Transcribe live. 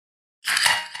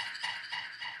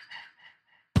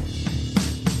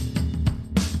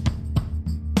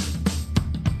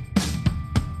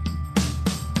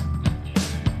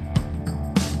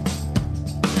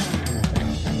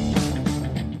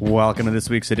Welcome to this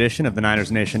week's edition of the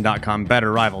NinersNation.com Better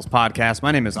Rivals podcast.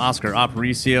 My name is Oscar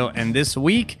Aparicio, and this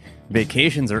week,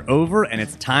 vacations are over and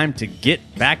it's time to get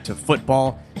back to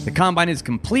football. The combine is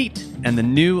complete and the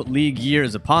new league year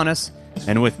is upon us.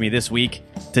 And with me this week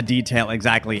to detail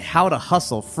exactly how to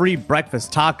hustle free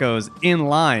breakfast tacos in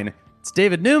line, it's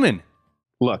David Newman.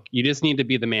 Look, you just need to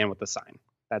be the man with the sign.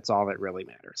 That's all that really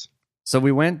matters. So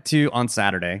we went to, on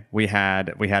Saturday, we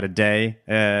had a day.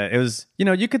 It was,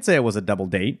 you could say it was a double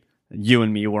date. You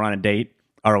and me were on a date.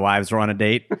 Our wives were on a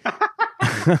date.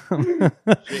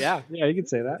 Yeah, you could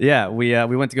say that. Yeah,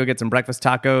 we went to go get some breakfast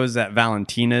tacos at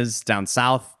Valentina's down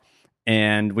south,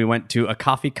 and we went to a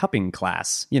coffee cupping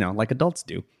class, like adults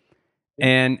do.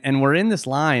 And we're in this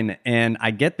line, and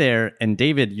I get there, and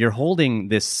David, you're holding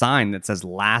this sign that says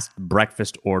last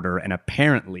breakfast order, and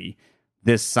apparently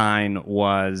this sign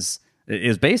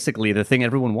is basically the thing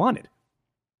everyone wanted.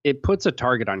 It puts a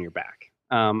target on your back.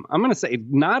 I'm going to say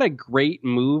not a great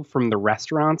move from the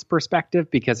restaurant's perspective,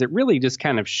 because it really just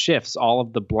kind of shifts all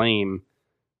of the blame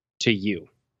to you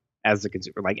as the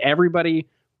consumer. Like, everybody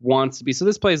wants to be. So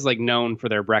this place is like known for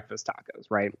their breakfast tacos,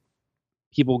 right?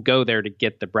 People go there to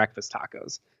get the breakfast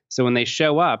tacos. So when they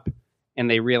show up and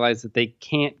they realize that they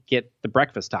can't get the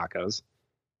breakfast tacos,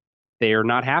 they are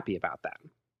not happy about that.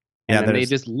 And then they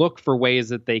just look for ways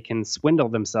that they can swindle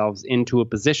themselves into a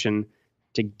position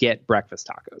to get breakfast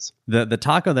tacos. The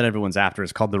taco that everyone's after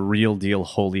is called the Real Deal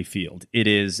Holyfield. It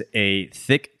is a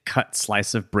thick cut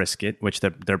slice of brisket, which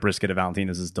their brisket at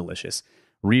Valentina's is delicious.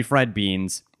 Refried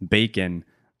beans, bacon,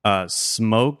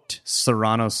 smoked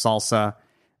serrano salsa,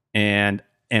 and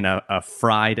a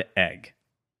fried egg.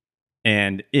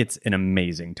 And it's an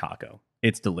amazing taco.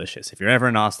 It's delicious. If you're ever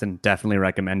in Austin, definitely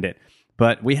recommend it.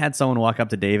 But we had someone walk up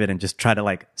to David and just try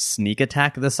to sneak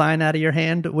attack the sign out of your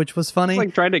hand, which was funny.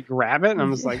 It's trying to grab it, and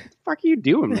I'm just like, "What the fuck are you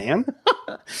doing, man?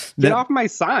 Get off my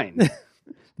sign!"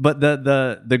 But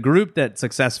the group that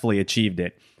successfully achieved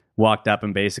it walked up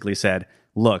and basically said,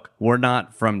 "Look, we're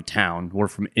not from town. We're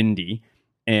from Indy,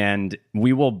 and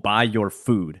we will buy your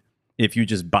food if you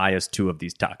just buy us 2 of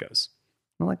these tacos."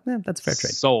 I'm like, that's a fair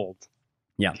trade. Sold.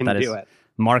 Yeah, Can that do is it.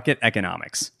 Market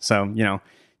economics. So,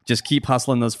 just keep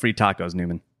hustling those free tacos,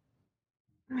 Newman.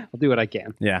 I'll do what I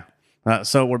can. Yeah.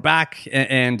 So we're back,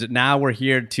 and now we're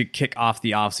here to kick off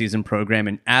the offseason program.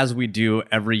 And as we do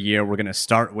every year, we're going to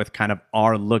start with kind of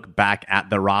our look back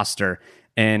at the roster.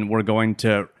 And we're going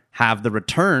to have the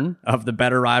return of the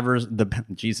better rivals. The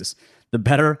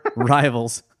better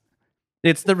rivals.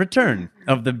 It's the return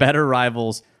of the better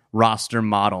rivals roster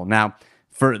model. Now,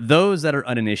 for those that are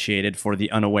uninitiated, for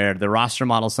the unaware, the roster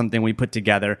model is something we put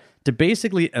together to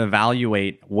basically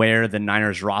evaluate where the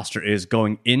Niners roster is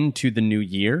going into the new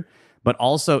year, but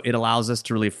also it allows us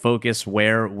to really focus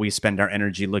where we spend our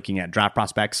energy looking at draft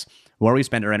prospects, where we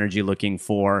spend our energy looking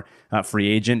for free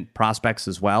agent prospects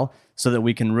as well, so that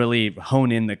we can really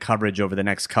hone in the coverage over the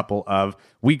next couple of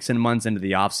weeks and months into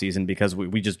the offseason, because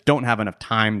we just don't have enough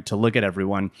time to look at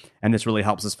everyone, and this really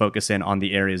helps us focus in on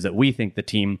the areas that we think the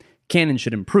team can and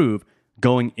should improve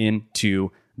going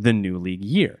into the new league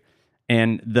year.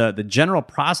 And the general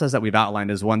process that we've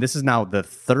outlined is this is now the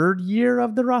 3rd year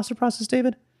of the roster process,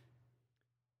 David?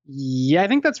 Yeah, I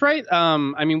think that's right.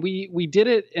 We did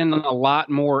it in a lot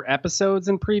more episodes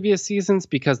in previous seasons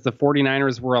because the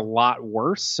 49ers were a lot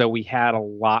worse. So we had a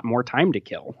lot more time to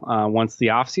kill once the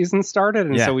offseason started.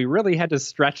 And so we really had to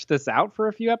stretch this out for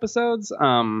a few episodes.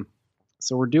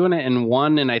 So we're doing it in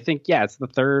one. And I think, it's the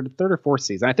third or 4th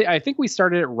season. I think we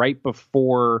started it right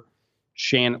before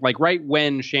right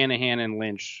when Shanahan and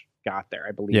Lynch got there.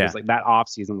 I believe it was that off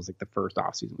season was the first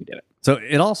off season we did it. So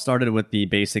it all started with the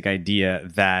basic idea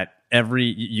that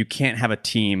you can't have a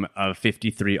team of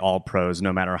 53 all pros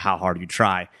no matter how hard you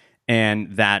try,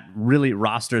 and that really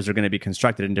rosters are going to be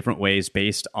constructed in different ways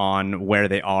based on where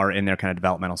they are in their kind of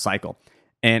developmental cycle.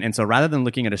 And so rather than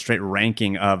looking at a straight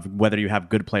ranking of whether you have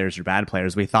good players or bad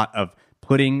players, we thought of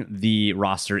putting the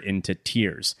roster into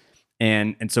tiers.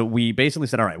 And so we basically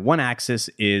said, all right, one axis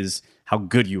is how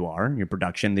good you are, your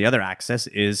production. The other axis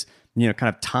is, kind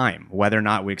of time, whether or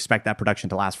not we expect that production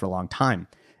to last for a long time.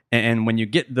 And when you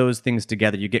get those things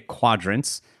together, you get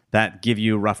quadrants that give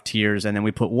you rough tiers. And then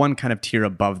we put one kind of tier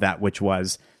above that, which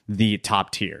was the top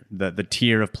tier, the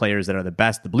tier of players that are the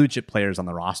best, the blue chip players on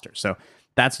the roster. So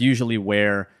that's usually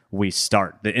where we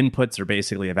start. The inputs are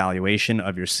basically evaluation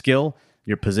of your skill,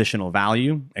 your positional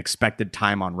value, expected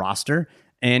time on roster,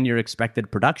 and your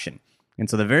expected production. And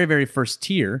so the very, very first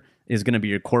tier is going to be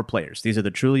your core players. These are the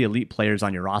truly elite players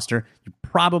on your roster. You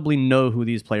probably know who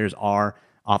these players are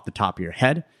off the top of your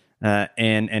head.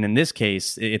 And in this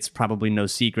case, it's probably no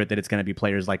secret that it's going to be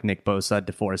players like Nick Bosa,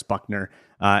 DeForest Buckner,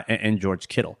 and George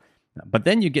Kittle. But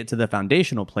then you get to the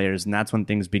foundational players, and that's when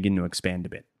things begin to expand a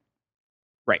bit.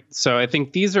 Right. So I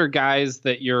think these are guys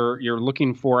that you're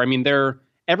looking for. I mean,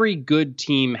 every good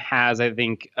team has, I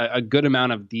think, a good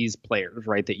amount of these players,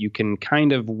 right, that you can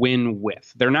kind of win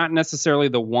with. They're not necessarily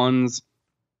the ones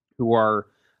who are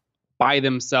by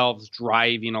themselves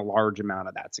driving a large amount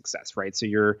of that success, right? So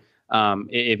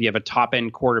if you have a top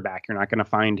end quarterback, you're not going to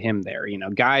find him there.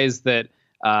 Guys that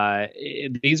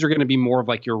these are going to be more of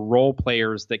like your role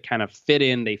players that kind of fit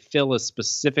in. They fill a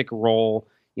specific role.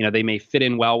 They may fit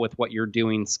in well with what you're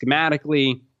doing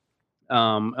schematically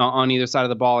on either side of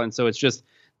the ball. And so it's just,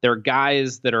 they're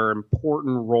guys that are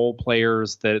important role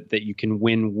players that you can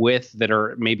win with, that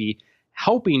are maybe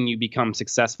helping you become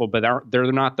successful, but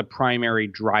they're not the primary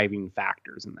driving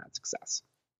factors in that success.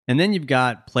 And then you've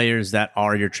got players that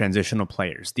are your transitional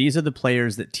players. These are the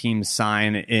players that teams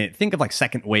sign. Think of like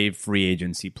second wave free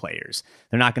agency players.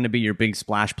 They're not going to be your big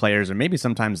splash players, or maybe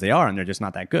sometimes they are and they're just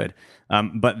not that good.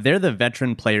 But they're the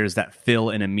veteran players that fill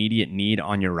an immediate need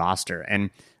on your roster. And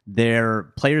they're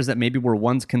players that maybe were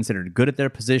once considered good at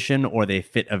their position, or they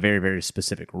fit a very, very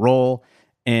specific role.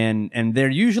 And they're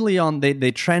usually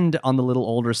they trend on the little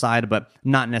older side, but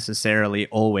not necessarily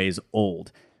always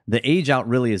old. The age out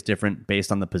really is different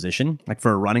based on the position. Like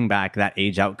for a running back, that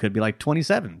age out could be like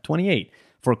 27, 28.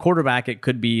 For a quarterback, it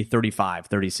could be 35,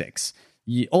 36.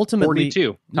 Ultimately,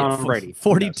 42. Tom Brady.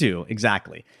 42,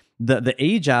 exactly. The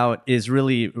age out is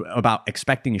really about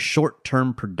expecting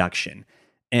short-term production.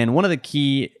 And one of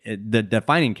the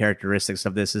defining characteristics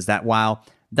of this is that while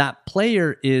that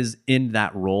player is in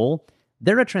that role,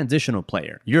 they're a transitional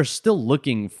player. You're still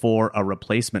looking for a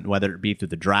replacement, whether it be through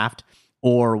the draft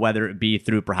or whether it be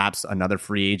through perhaps another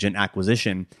free agent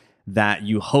acquisition that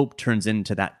you hope turns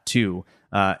into that 2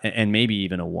 and maybe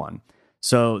even a 1.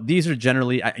 So these are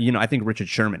generally, I think Richard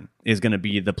Sherman is going to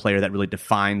be the player that really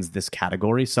defines this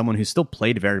category, someone who still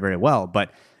played very, very well,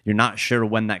 but you're not sure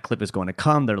when that clip is going to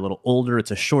come. They're a little older. It's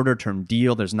a shorter term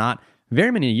deal. There's not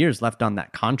very many years left on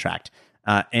that contract.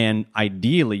 And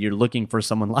ideally, you're looking for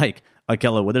someone like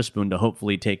Ahkello Witherspoon to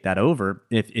hopefully take that over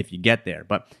if you get there.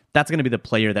 But that's going to be the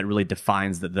player that really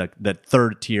defines the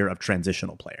third tier of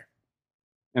transitional player.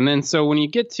 And then so when you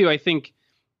get to, I think,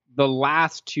 the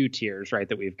last 2 tiers, right,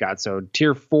 that we've got. So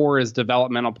tier 4 is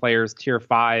developmental players. Tier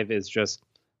 5 is just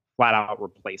flat out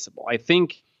replaceable. I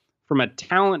think from a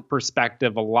talent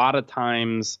perspective, a lot of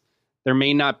times there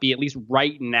may not be, at least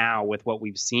right now with what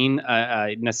we've seen,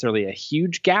 necessarily a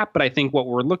huge gap. But I think what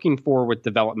we're looking for with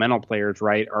developmental players,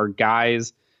 right, are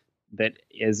guys that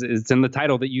is in the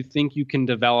title that you think you can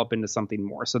develop into something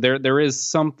more. So there is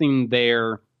something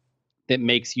there that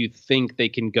makes you think they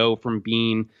can go from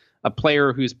being a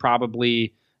player who's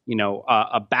probably,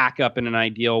 a backup in an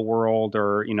ideal world,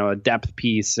 or, a depth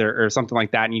piece or something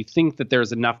like that. And you think that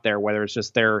there's enough there, whether it's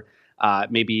just they're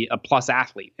maybe a plus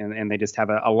athlete and they just have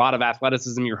a lot of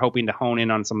athleticism. You're hoping to hone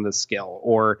in on some of the skill,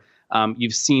 or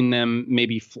you've seen them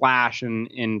maybe flash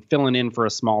and filling in for a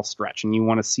small stretch, and you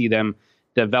want to see them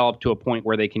develop to a point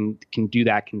where they can do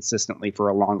that consistently for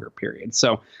a longer period.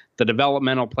 So the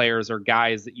developmental players are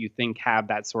guys that you think have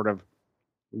that sort of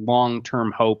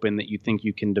long-term hope and that you think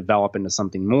you can develop into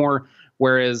something more.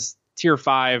 Whereas tier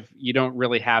 5, you don't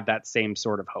really have that same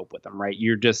sort of hope with them, right?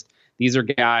 These are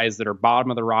guys that are bottom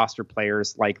of the roster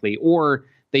players likely, or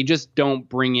they just don't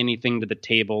bring anything to the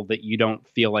table that you don't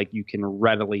feel like you can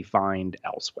readily find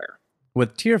elsewhere.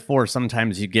 With tier 4,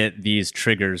 sometimes you get these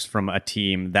triggers from a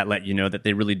team that let you know that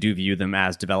they really do view them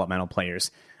as developmental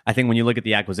players. I think when you look at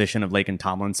the acquisition of Laken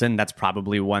Tomlinson, that's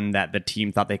probably one that the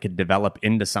team thought they could develop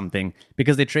into something,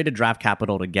 because they traded draft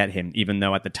capital to get him, even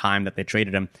though at the time that they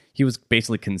traded him, he was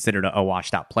basically considered a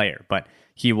washed out player. But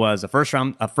he was a first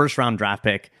round draft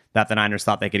pick that the Niners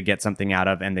thought they could get something out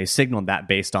of, and they signaled that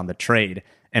based on the trade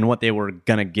and what they were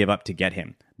going to give up to get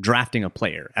him, drafting a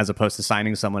player as opposed to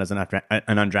signing someone as an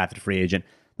undrafted free agent.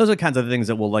 Those are the kinds of things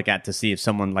that we'll look at to see if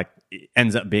someone like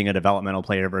ends up being a developmental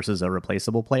player versus a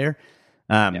replaceable player.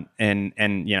 And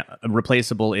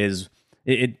replaceable is,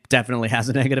 it definitely has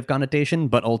a negative connotation,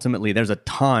 but ultimately there's a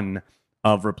ton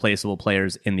of replaceable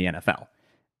players in the NFL,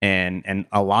 and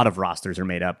a lot of rosters are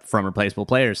made up from replaceable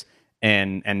players,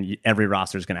 and every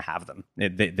roster is going to have them.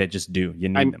 They just do. You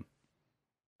need them.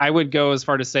 I would go as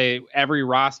far to say every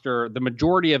roster, the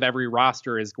majority of every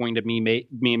roster is going to be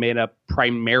made up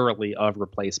primarily of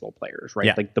replaceable players, right?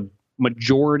 Yeah. Like the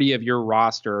majority of your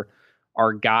roster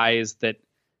are guys that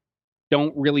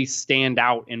don't really stand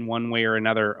out in one way or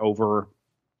another over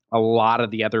a lot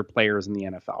of the other players in the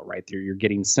NFL, right? You're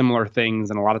getting similar things,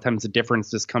 and a lot of times the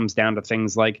difference just comes down to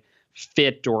things like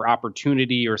fit or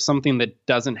opportunity or something that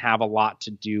doesn't have a lot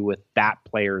to do with that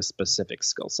player's specific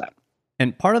skill set.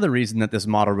 And part of the reason that this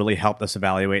model really helped us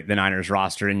evaluate the Niners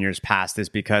roster in years past is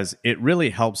because it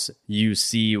really helps you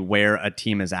see where a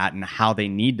team is at and how they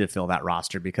need to fill that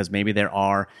roster, because maybe there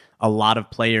are a lot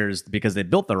of players, because they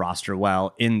built the roster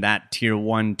well, in that tier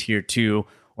 1, tier 2,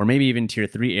 or maybe even tier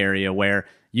 3 area where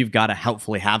you've got to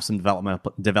helpfully have some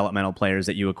developmental players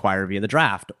that you acquire via the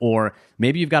draft. Or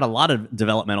maybe you've got a lot of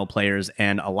developmental players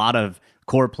and a lot of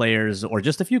core players, or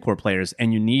just a few core players,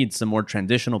 and you need some more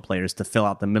transitional players to fill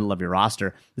out the middle of your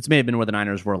roster. This may have been where the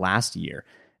Niners were last year.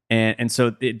 And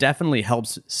so it definitely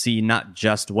helps see not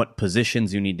just what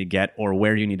positions you need to get or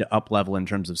where you need to up level in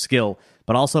terms of skill,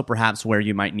 but also perhaps where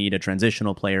you might need a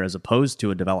transitional player as opposed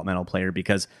to a developmental player,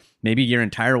 because maybe your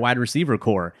entire wide receiver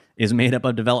core is made up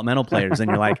of developmental players and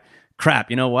you're like, crap,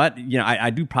 you know what? I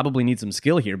do probably need some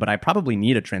skill here, but I probably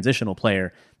need a transitional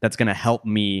player that's going to help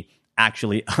me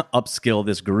actually upskill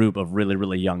this group of really,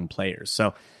 really young players.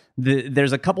 So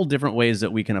there's a couple different ways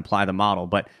that we can apply the model,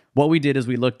 but what we did is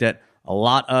we looked at a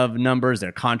lot of numbers,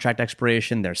 their contract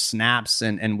expiration, their snaps,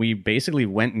 and we basically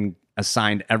went and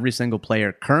assigned every single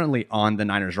player currently on the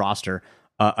Niners roster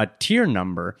a tier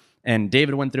number. And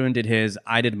David went through and did his,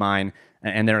 I did mine,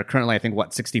 and there are currently, I think,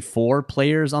 64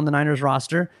 players on the Niners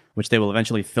roster, which they will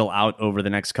eventually fill out over the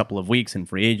next couple of weeks in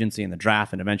free agency and the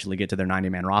draft and eventually get to their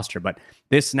 90-man roster. But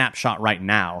this snapshot right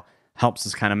now helps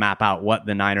us kind of map out what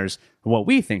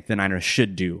we think the Niners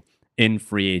should do in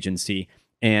free agency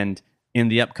and in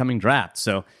the upcoming draft.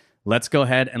 So let's go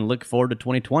ahead and look forward to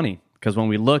 2020, because when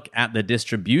we look at the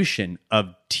distribution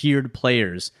of tiered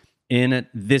players in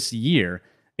this year,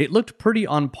 it looked pretty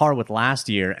on par with last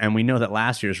year, and we know that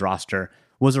last year's roster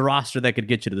was a roster that could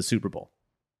get you to the Super Bowl.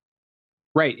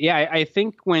 Right. Yeah, I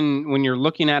think when you're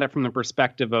looking at it from the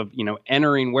perspective of,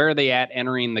 entering, where are they at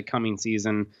entering the coming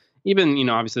season, even,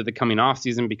 obviously the coming off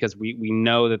season, because we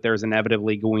know that there's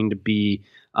inevitably going to be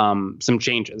some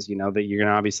changes, that you're going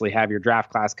to obviously have your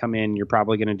draft class come in. You're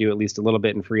probably going to do at least a little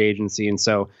bit in free agency. And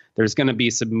so there's going to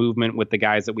be some movement with the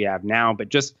guys that we have now, but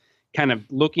just kind of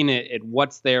looking at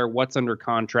what's there, what's under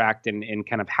contract, and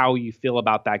kind of how you feel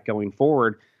about that going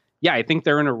forward. Yeah, I think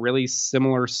they're in a really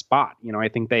similar spot. I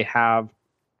think they have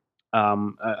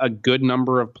a good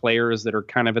number of players that are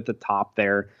kind of at the top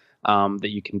there that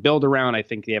you can build around. I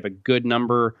think they have a good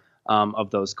number of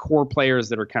those core players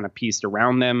that are kind of pieced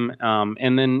around them.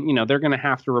 And then, they're going to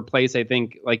have to replace, I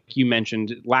think, like you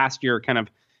mentioned last year, kind of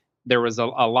there was a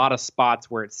lot of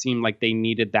spots where it seemed like they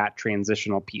needed that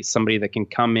transitional piece, somebody that can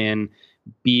come in,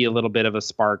 be a little bit of a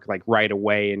spark like right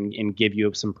away and give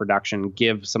you some production,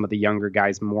 give some of the younger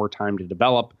guys more time to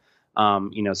develop.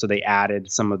 So they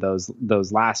added some of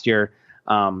those last year.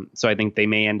 So I think they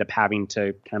may end up having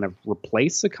to kind of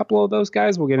replace a couple of those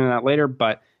guys. We'll get into that later.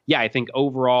 But yeah, I think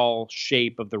overall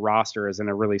shape of the roster is in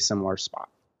a really similar spot.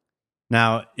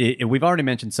 Now, we've already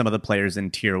mentioned some of the players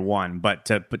in tier 1, but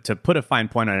to put a fine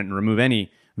point on it and remove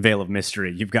any veil of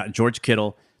mystery, you've got George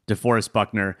Kittle, DeForest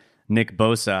Buckner, Nick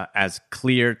Bosa as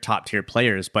clear top tier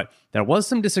players. But there was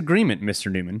some disagreement,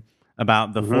 Mr. Newman,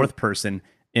 about the fourth person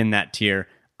in that tier.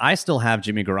 I still have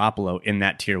Jimmy Garoppolo in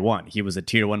that tier 1. He was a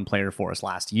tier 1 player for us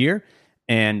last year.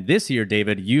 And this year,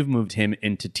 David, you've moved him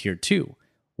into tier 2.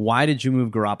 Why did you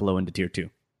move Garoppolo into tier 2?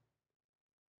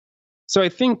 So I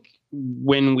think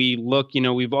when we look,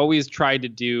 we've always tried to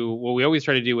do what we always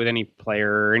try to do with any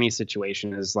player or any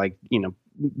situation is like,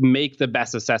 make the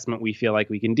best assessment we feel like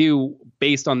we can do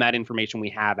based on that information we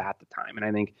have at the time. And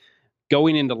I think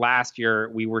going into last year,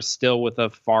 we were still with a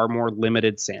far more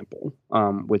limited sample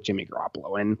with Jimmy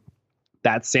Garoppolo. And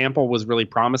that sample was really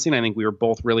promising. I think we were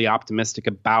both really optimistic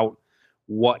about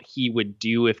what he would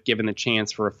do if given the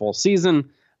chance for a full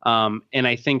season. And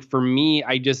I think for me,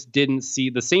 I just didn't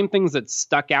see the same things that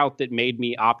stuck out that made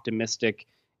me optimistic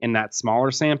in that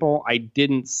smaller sample. I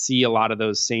didn't see a lot of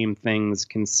those same things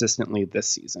consistently this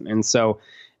season. And so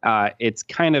it's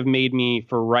kind of made me,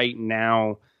 for right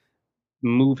now,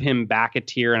 move him back a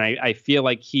tier. And I feel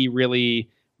like he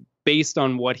really, based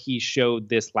on what he showed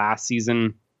this last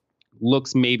season,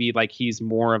 looks maybe like he's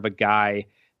more of a guy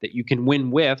that you can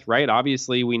win with, right?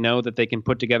 Obviously, we know that they can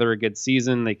put together a good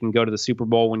season. They can go to the Super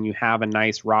Bowl when you have a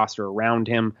nice roster around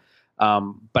him.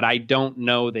 But I don't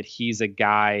know that he's a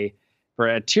guy for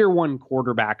a tier 1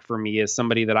 quarterback. For me, is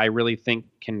somebody that I really think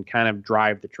can kind of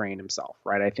drive the train himself,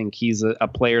 right? I think he's a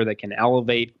player that can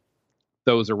elevate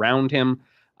those around him.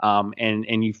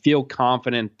 And you feel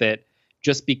confident that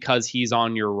just because he's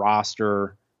on your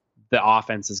roster, the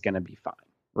offense is going to be fine,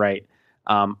 right?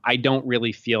 I don't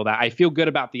really feel that. I feel good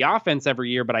about the offense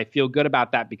every year, but I feel good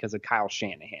about that because of Kyle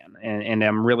Shanahan. And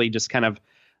I'm really just kind of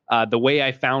the way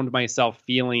I found myself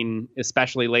feeling,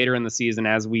 especially later in the season,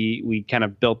 as we kind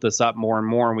of built this up more and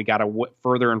more, and we got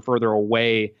further and further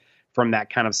away from that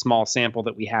kind of small sample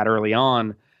that we had early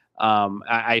on.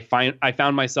 I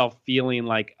found myself feeling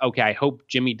like, okay, I hope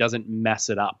Jimmy doesn't mess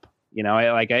it up.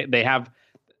 They have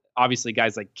obviously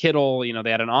guys like Kittle.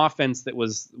 They had an offense that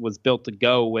was built to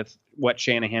go with what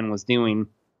Shanahan was doing,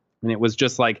 and it was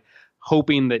just like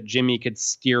hoping that Jimmy could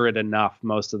steer it enough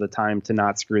most of the time to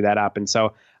not screw that up. And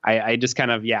so I just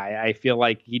kind of, I feel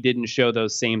like he didn't show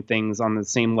those same things on the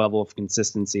same level of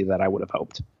consistency that I would have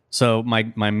hoped. So my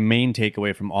main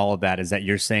takeaway from all of that is that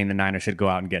you're saying the Niners should go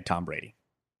out and get Tom Brady.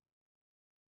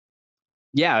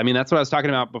 Yeah, I mean, that's what I was talking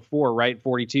about before, right?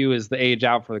 42 is the age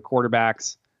out for the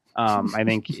quarterbacks. I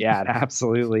think, it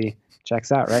absolutely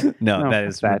checks out, right? No, that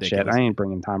is that ridiculous. shit. I ain't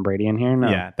bringing Tom Brady in here. No.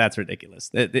 Yeah, that's ridiculous.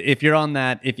 If you're on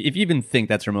that, if you even think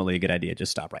that's remotely a good idea,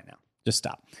 just stop right now. Just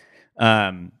stop.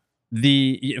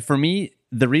 For me,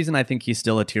 the reason I think he's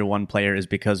still a tier 1 player is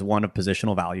because, one, of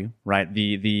positional value, right?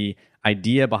 The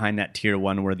idea behind that tier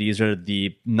 1, where these are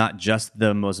not just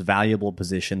the most valuable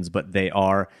positions, but they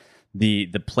are the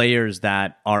players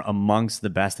that are amongst the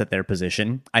best at their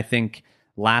position. I think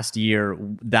last year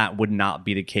that would not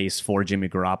be the case for Jimmy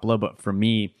Garoppolo, but for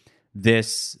me,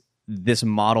 this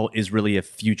model is really a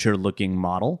future-looking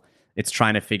model. It's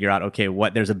trying to figure out, okay,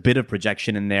 there's a bit of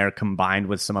projection in there combined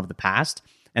with some of the past,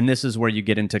 and this is where you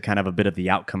get into kind of a bit of the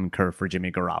outcome curve for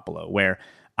Jimmy Garoppolo, where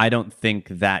I don't think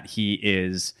that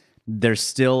there's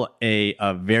still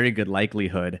a very good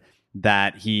likelihood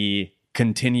that he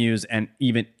continues and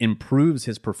even improves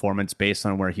his performance based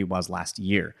on where he was last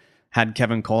year. Had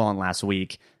Kevin Cole on last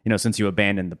week, since you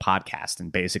abandoned the podcast and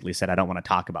basically said, I don't want to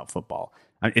talk about football.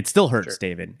 It still hurts, sure.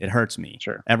 David. It hurts me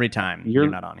every time you're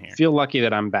not on here. Feel lucky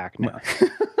that I'm back now.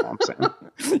 I'm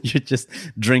saying. You're just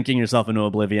drinking yourself into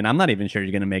oblivion. I'm not even sure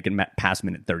you're going to make it past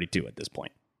minute 32 at this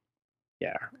point.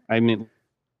 Yeah. I mean,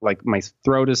 like, my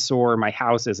throat is sore. My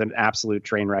house is an absolute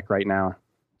train wreck right now.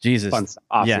 Jesus. Fun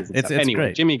stuff. Yeah, it's anyway,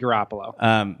 great. Jimmy Garoppolo.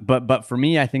 But for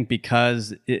me, I think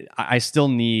because I still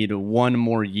need one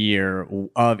more year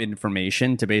of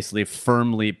information to basically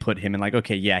firmly put him in, like,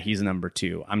 okay, yeah, he's number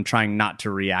 2. I'm trying not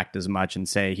to react as much and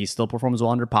say he still performs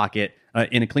well under pocket,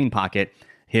 in a clean pocket.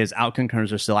 His outcome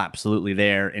curves are still absolutely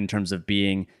there in terms of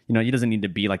being, he doesn't need to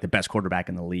be like the best quarterback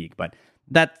in the league, but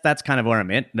that's kind of where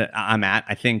I'm at.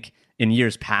 I think in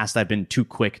years past, I've been too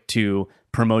quick to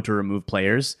promote or remove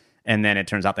players. And then it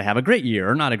turns out they have a great year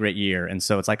or not a great year. And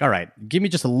so it's like, all right, give me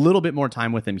just a little bit more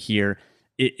time with him here.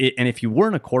 And if you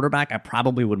weren't a quarterback, I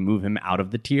probably would move him out of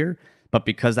the tier. But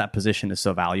because that position is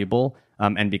so valuable,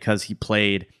 and because he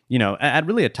played, at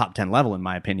really a top 10 level, in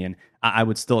my opinion, I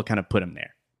would still kind of put him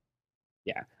there.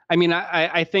 Yeah. I mean,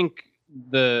 I think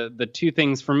the two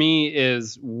things for me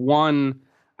is, one,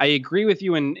 I agree with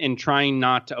you in trying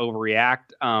not to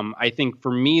overreact. I think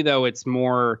for me, though, it's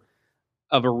more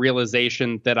of a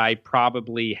realization that I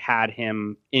probably had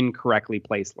him incorrectly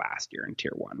placed last year in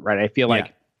tier 1, right? I feel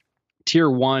like tier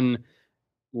 1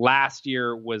 last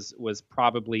year was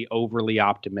probably overly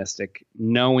optimistic,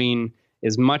 knowing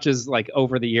as much as, like,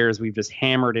 over the years we've just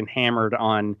hammered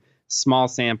on small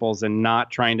samples and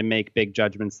not trying to make big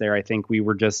judgments there. I think we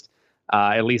were just,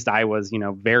 at least I was,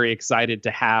 very excited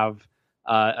to have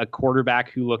a quarterback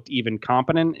who looked even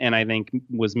competent, and I think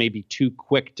was maybe too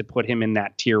quick to put him in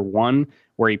that tier 1,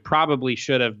 where he probably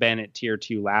should have been at tier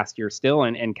 2 last year still,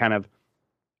 and kind of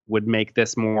would make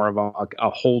this more of a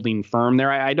holding firm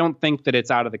there. I don't think that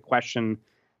it's out of the question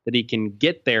that he can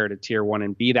get there to tier 1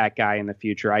 and be that guy in the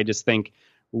future. I just think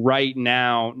right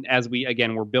now, as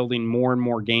we're building more and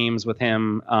more games with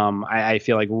him, I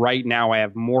feel like right now I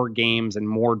have more games and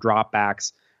more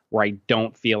dropbacks where I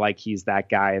don't feel like he's that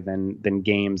guy than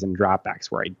games and dropbacks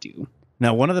where I do.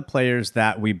 Now, one of the players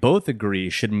that we both agree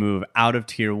should move out of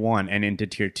tier 1 and into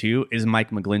tier 2 is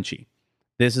Mike McGlinchey.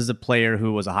 This is a player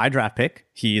who was a high draft pick.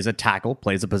 He is a tackle,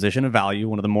 plays a position of value,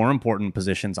 one of the more important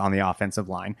positions on the offensive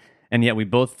line. And yet we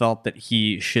both felt that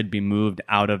he should be moved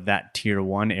out of that tier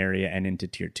 1 area and into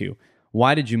tier 2.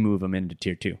 Why did you move him into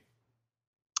tier 2?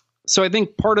 So I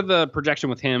think part of the projection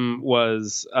with him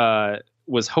was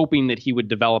hoping that he would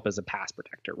develop as a pass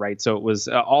protector, right? So it was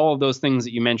all of those things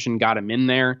that you mentioned got him in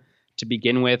there to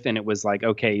begin with, and it was like,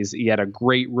 okay, he had a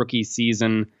great rookie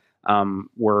season.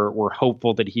 We're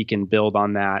hopeful that he can build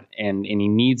on that, and he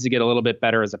needs to get a little bit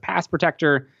better as a pass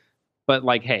protector. But,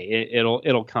 like, hey,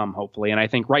 it'll come hopefully. And I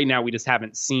think right now we just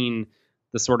haven't seen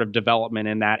the sort of development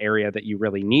in that area that you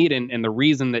really need. And the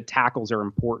reason that tackles are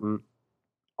important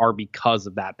are because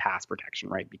of that pass protection,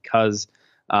 right? Because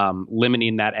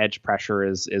limiting that edge pressure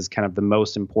is kind of the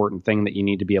most important thing that you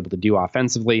need to be able to do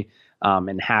offensively,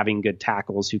 and having good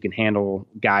tackles who can handle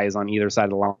guys on either side of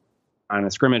the line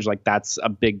of scrimmage, like that's a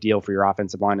big deal for your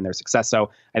offensive line and their success. So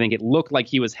I think it looked like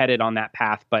he was headed on that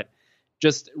path, but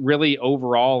just really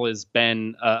overall has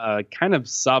been a kind of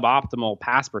suboptimal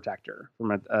pass protector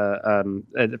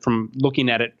from looking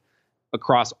at it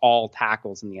across all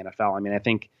tackles in the NFL. I mean, I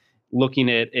think looking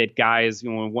at guys,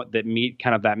 what that meet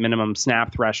kind of that minimum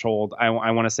snap threshold,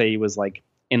 I want to say he was like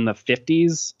in the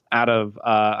 50s out of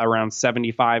around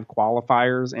 75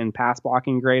 qualifiers in pass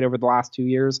blocking grade over the last 2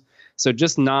 years. So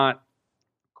just not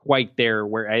quite there,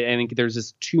 where I think there's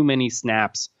just too many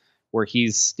snaps where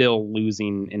he's still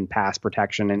losing in pass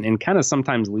protection and kind of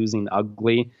sometimes losing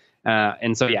ugly.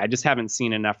 And so, I just haven't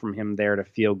seen enough from him there to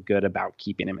feel good about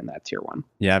keeping him in that tier 1.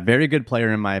 Yeah, very good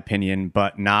player in my opinion,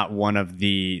 but not one of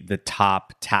the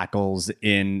top tackles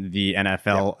in the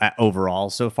NFL overall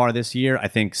so far this year. I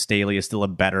think Staley is still a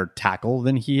better tackle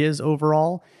than he is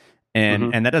overall.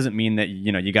 And that doesn't mean that,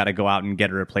 you got to go out and get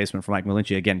a replacement for Mike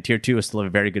McGlinchey. Again, tier 2 is still a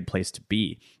very good place to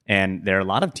be. And there are a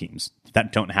lot of teams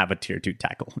that don't have a tier 2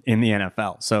 tackle in the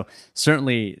NFL. So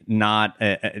certainly not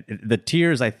the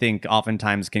tiers, I think,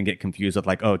 oftentimes can get confused with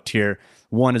like, oh, tier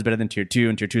 1 is better than tier 2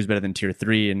 and tier 2 is better than tier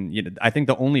 3. And I think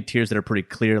the only tiers that are pretty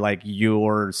clear, like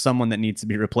you're someone that needs to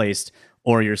be replaced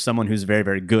or you're someone who's very,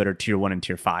 very good, are tier 1 and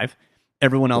tier 5.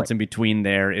 Everyone else in between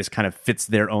there is kind of fits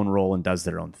their own role and does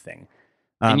their own thing.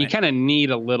 And you kind of need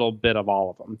a little bit of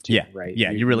all of them too, right? Yeah,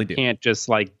 you really do. You can't just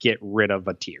like get rid of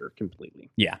a tier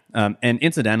completely. Yeah. And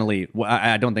incidentally,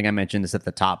 I don't think I mentioned this at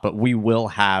the top, but we will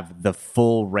have the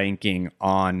full ranking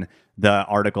on the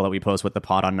article that we post with the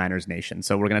pod on Niners Nation.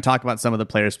 So we're going to talk about some of the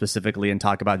players specifically and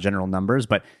talk about general numbers.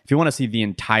 But if you want to see the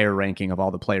entire ranking of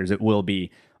all the players, it will be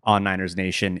on Niners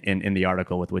Nation in the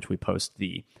article with which we post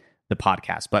the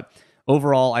podcast. But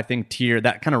overall, I think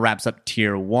that kind of wraps up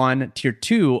tier 1. Tier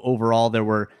 2, overall, there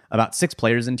were about 6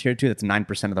 players in tier 2. That's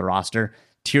 9% of the roster.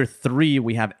 Tier 3,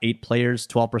 we have 8 players,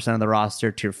 12% of the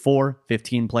roster. Tier 4,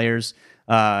 15 players,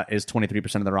 is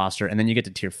 23% of the roster. And then you get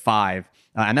to tier 5,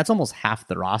 and that's almost half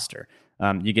the roster.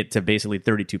 You get to basically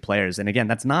 32 players. And again,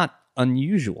 that's not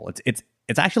unusual. It's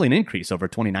actually an increase over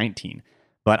 2019.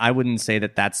 But I wouldn't say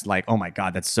that that's like, oh my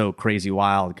God, that's so crazy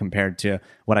wild compared to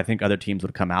what I think other teams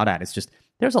would come out at. It's just,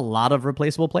 there's a lot of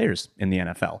replaceable players in the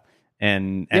NFL.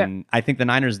 And I think the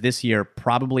Niners this year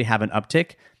probably have an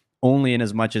uptick only in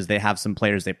as much as they have some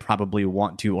players they probably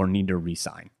want to or need to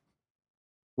re-sign.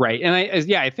 Right. And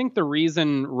I think the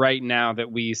reason right now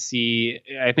that we see,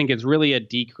 I think it's really a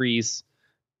decrease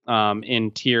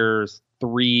in tiers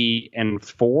 3 and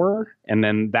 4. And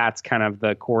then that's kind of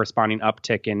the corresponding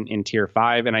uptick in tier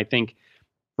 5. And I think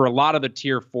for a lot of the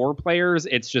tier 4 players,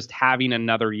 it's just having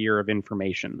another year of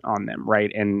information on them,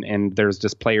 right? And there's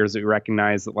just players that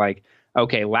recognize that, like,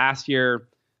 okay, last year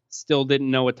still didn't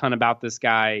know a ton about this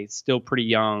guy, still pretty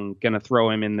young, going to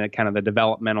throw him in the kind of the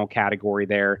developmental category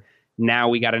there. Now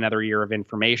we got another year of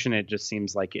information. It just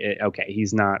seems like,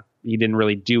 he didn't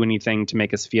really do anything to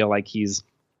make us feel like he's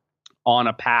on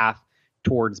a path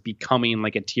towards becoming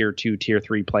like a tier 2, tier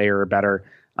 3 player or better.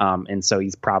 And so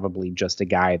he's probably just a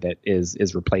guy that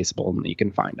is replaceable and that you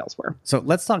can find elsewhere. So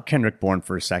let's talk Kendrick Bourne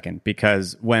for a second,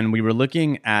 because when we were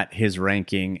looking at his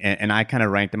ranking and I kind of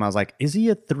ranked him, I was like, is he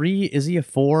a 3? Is he a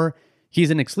 4?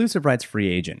 He's an exclusive rights free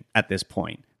agent at this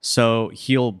point. So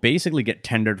he'll basically get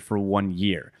tendered for 1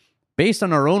 year based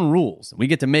on our own rules. We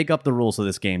get to make up the rules of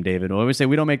this game, David. We always say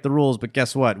we don't make the rules, but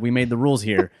guess what? We made the rules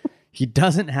here. He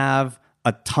doesn't have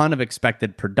a ton of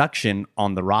expected production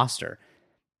on the roster.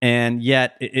 And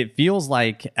yet it feels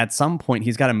like at some point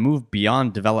he's got to move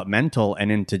beyond developmental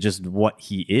and into just what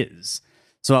he is.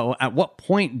 So at what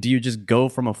point do you just go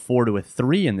from a 4 to a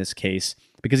 3 in this case?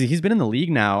 Because he's been in the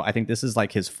league now, I think this is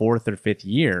like his 4th or 5th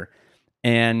year.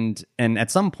 And at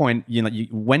some point,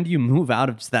 when do you move out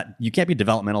of just that? You can't be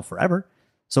developmental forever.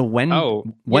 So when does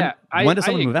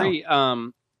someone move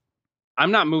out?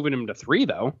 I'm not moving him to 3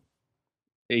 though.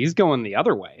 He's going the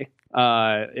other way.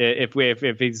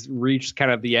 If he's reached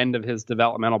kind of the end of his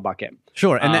developmental bucket.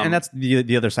 Sure. And that's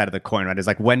the other side of the coin, right? Is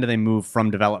like, when do they move from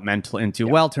developmental into,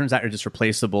 well, turns out you're just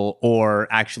replaceable, or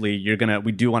actually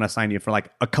we do want to sign you for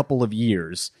like a couple of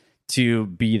years to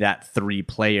be that 3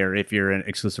 player if you're an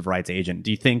exclusive rights agent.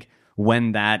 Do you think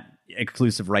when that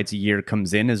exclusive rights year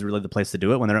comes in is really the place to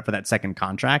do it, when they're up for that second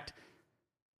contract?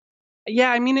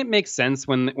 Yeah, I mean, it makes sense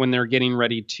when they're getting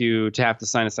ready to have to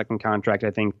sign a second contract.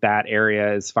 I think that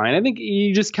area is fine. I think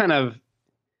you just kind of,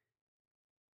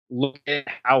 look at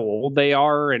how old they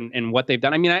are and what they've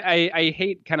done. I mean, I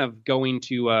hate kind of going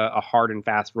to a hard and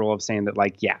fast rule of saying that,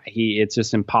 like, yeah, it's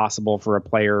just impossible for a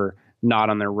player not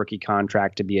on their rookie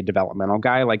contract to be a developmental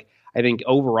guy. Like, I think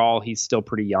overall he's still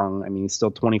pretty young. I mean, he's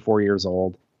still 24 years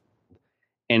old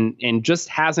and just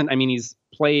hasn't, I mean, he's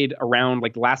played around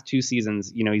like the last 2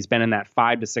 seasons, he's been in that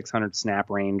 500 to 600 snap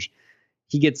range.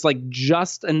 He gets like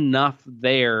just enough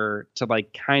there to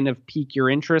like kind of pique your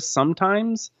interest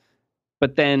sometimes,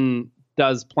 but then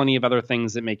does plenty of other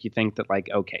things that make you think that, like,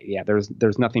 okay, yeah,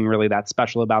 there's nothing really that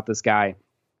special about this guy, and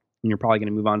you're probably going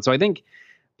to move on. So I think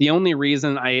the only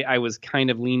reason I was kind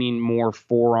of leaning more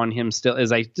for on him still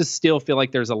is I just still feel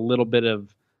like there's a little bit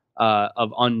of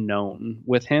unknown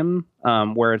with him,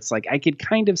 where it's like I could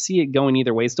kind of see it going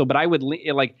either way still, but I would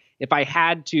like if I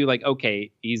had to, like,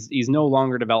 okay, he's no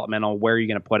longer developmental, where are you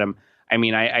going to put him? I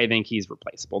mean, I think he's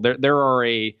replaceable. There are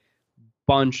a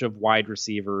bunch of wide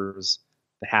receivers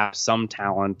that have some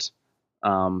talent,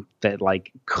 that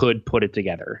like could put it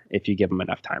together if you give them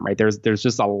enough time, right? There's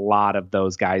just a lot of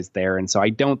those guys there. And so I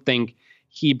don't think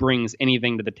he brings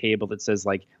anything to the table that says,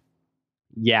 like,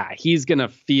 yeah, he's going to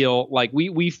feel like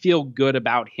we feel good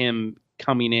about him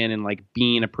coming in and like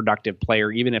being a productive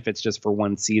player, even if it's just for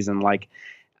one season. Like,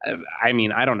 I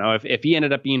mean, I don't know if he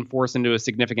ended up being forced into a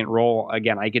significant role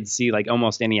again, I could see like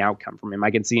almost any outcome from him. I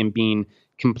could see him being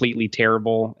completely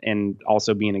terrible and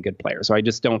also being a good player. So I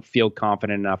just don't feel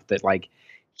confident enough that like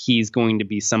he's going to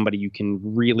be somebody you can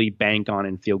really bank on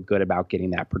and feel good about getting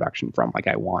that production from, like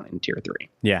I want in tier 3.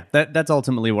 Yeah, that's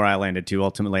ultimately where I landed too.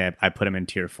 Ultimately, I put him in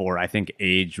tier 4. I think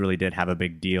age really did have a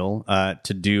big deal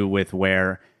to do with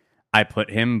where I put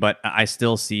him, but I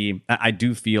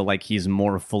do feel like he's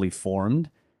more fully formed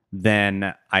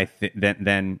than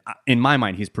then in my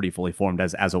mind, he's pretty fully formed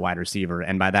as a wide receiver.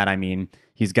 And by that, I mean,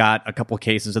 he's got a couple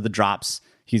cases of the drops.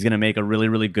 He's going to make a really,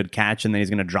 really good catch, and then he's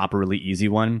going to drop a really easy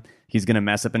one. He's going to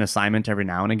mess up an assignment every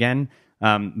now and again.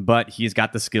 But he's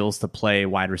got the skills to play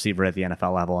wide receiver at the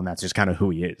NFL level, and that's just kind of who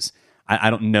he is. I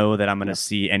don't know that I'm going to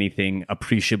see anything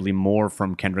appreciably more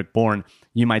from Kendrick Bourne.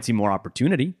 You might see more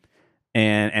opportunity.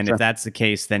 And sure. If that's the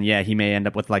case, then yeah, he may end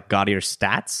up with like gaudier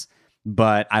stats,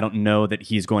 but I don't know that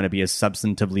he's going to be a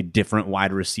substantively different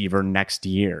wide receiver next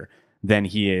year than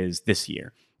he is this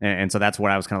year. And so that's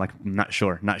where I was kind of like, not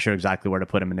sure exactly where to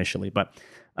put him initially. But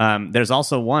there's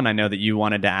also one I know that you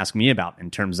wanted to ask me about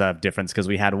in terms of difference, because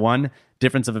we had one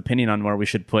difference of opinion on where we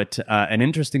should put an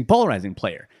interesting polarizing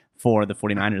player for the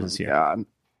 49ers this year.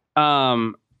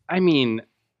 I mean,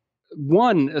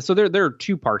 one, so there are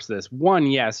 2 parts to this. One,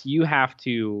 yes, you have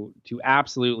to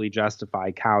absolutely justify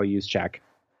Kyle Juszczyk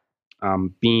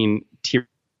being tier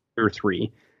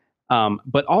 3.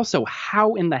 But also,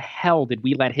 how in the hell did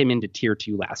we let him into tier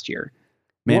 2 last year?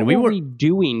 Man, what were we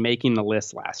doing making the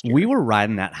list last year? We were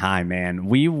riding that high, man.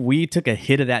 We took a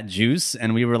hit of that juice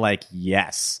and we were like,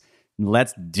 yes,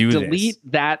 let's do this.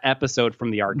 Delete that episode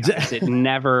from the archives. It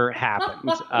never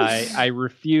happened. I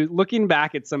refuse. Looking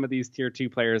back at some of these tier 2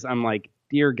 players, I'm like,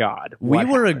 dear God. We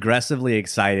were aggressively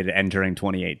excited entering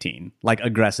 2018. Like,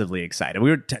 aggressively excited. We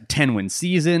were 10-win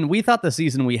season. We thought the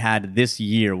season we had this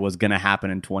year was going to happen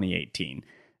in 2018.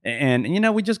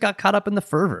 And we just got caught up in the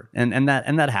fervor. And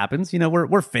that happens.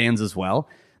 We're fans as well.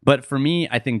 But for me,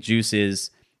 I think Juice is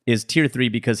tier 3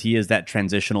 because he is that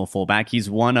transitional fullback. He's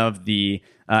one of the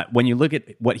when you look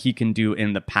at what he can do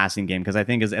in the passing game, because I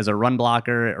think as a run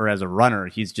blocker or as a runner,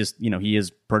 he's just, he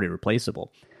is pretty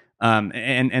replaceable.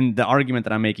 And the argument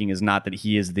that I'm making is not that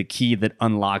he is the key that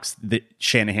unlocks the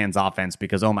Shanahan's offense,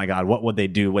 because, oh my God, what would they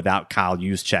do without Kyle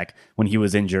Juszczyk when he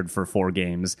was injured for 4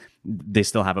 games? They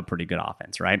still have a pretty good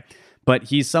offense, right? But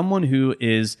he's someone who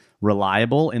is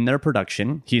reliable in their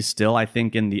production. He's still, I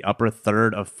think, in the upper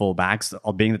third of fullbacks,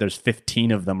 being that there's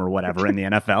 15 of them or whatever in the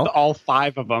NFL. All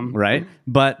 5 of them. Right.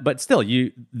 But still,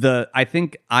 I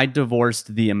think I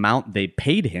divorced the amount they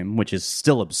paid him, which is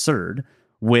still absurd,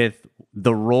 with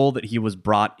the role that he was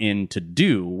brought in to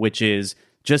do, which is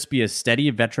just be a steady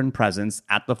veteran presence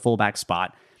at the fullback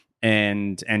spot.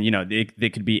 And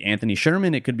it could be Anthony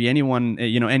Sherman, it could be anyone,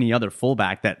 any other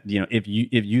fullback that, if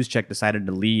Juszczyk decided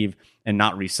to leave and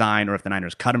not re-sign, or if the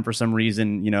Niners cut him for some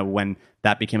reason, when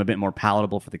that became a bit more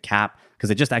palatable for the cap, because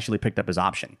they just actually picked up his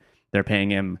option. They're paying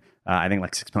him, I think,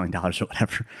 like $6 million or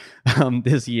whatever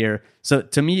this year. So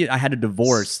to me, I had to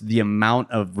divorce the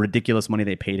amount of ridiculous money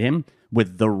they paid him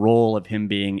with the role of him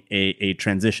being a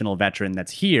transitional veteran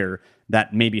that's here,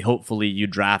 that maybe hopefully you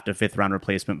draft a 5th-round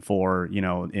replacement for,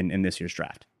 in this year's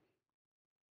draft.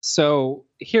 So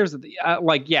here's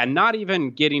not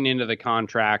even getting into the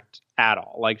contract at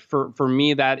all. Like for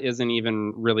me, that isn't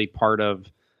even really part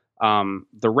of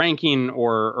the ranking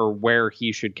or where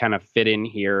he should kind of fit in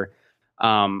here.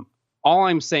 All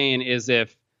I'm saying is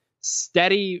if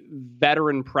steady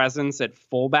veteran presence at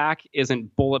fullback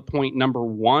isn't bullet point number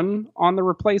 1 on the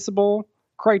replaceable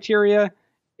criteria,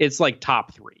 it's like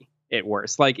top 3 at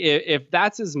worst. Like if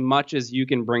that's as much as you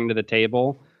can bring to the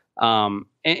table.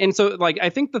 And so like, I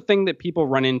think the thing that people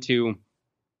run into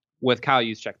with Kyle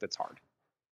Juszczyk that's hard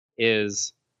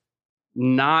is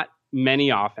not many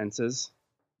offenses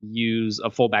use a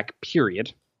fullback,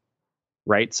 period.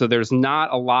 Right. So there's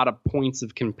not a lot of points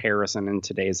of comparison in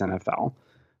today's NFL.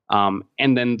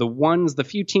 And then the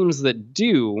few teams that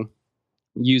do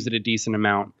use it a decent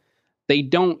amount, they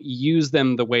don't use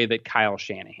them the way that Kyle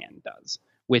Shanahan does,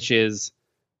 which is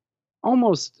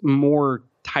almost more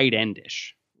tight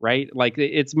endish, right? Like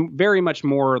it's very much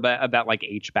more that like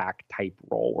H-back type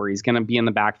role where he's going to be in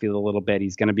the backfield a little bit.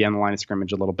 He's going to be on the line of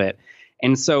scrimmage a little bit.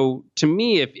 And so to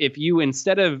me, if you,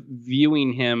 instead of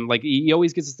viewing him, like he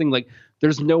always gets this thing like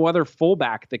there's no other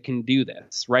fullback that can do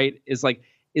this, right?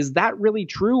 Is that really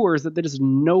true? Or is it that just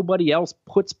nobody else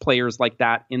puts players like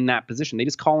that in that position? They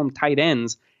just call them tight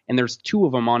ends and there's 2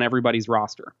 of them on everybody's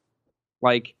roster.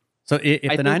 Like, so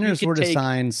if the Niners were to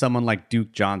sign someone like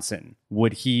Duke Johnson,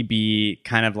 would he be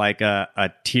kind of like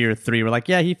a tier 3? We're like,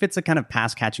 yeah, he fits a kind of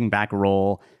pass catching back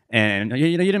role. And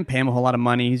you didn't pay him a whole lot of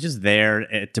money. He's just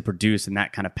there to produce in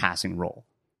that kind of passing role.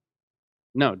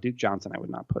 No, Duke Johnson, I would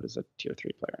not put as a tier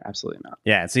 3 player. Absolutely not.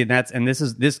 Yeah, see,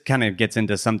 this kind of gets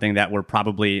into something that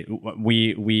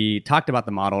we talked about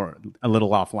the model a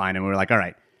little offline, and we were like, all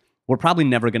right, we're probably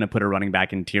never going to put a running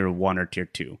back in tier 1 or tier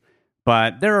 2,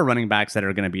 but there are running backs that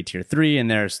are going to be tier 3,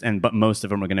 but most of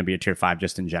them are going to be a tier 5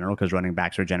 just in general because running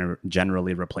backs are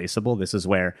generally replaceable. This is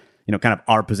where kind of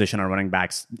our position on running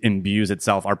backs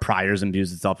our priors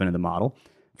imbues itself into the model.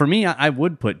 For me, I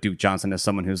would put Duke Johnson as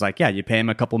someone who's like, yeah, you pay him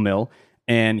a couple mil.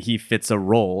 And he fits a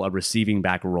receiving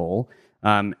back role.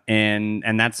 And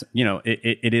that's,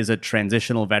 it is a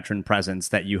transitional veteran presence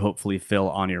that you hopefully fill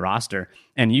on your roster.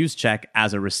 And Juszczyk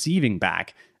as a receiving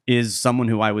back is someone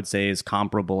who I would say is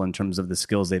comparable in terms of the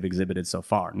skills they've exhibited so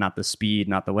far. Not the speed,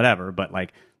 not the whatever, but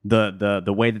like the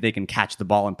way that they can catch the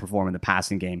ball and perform in the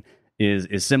passing game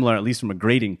is similar, at least from a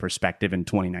grading perspective in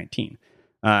 2019.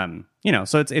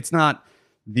 So it's not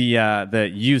the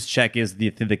Juszczyk is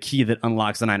the key that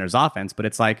unlocks the Niners offense, but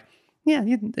it's like, yeah,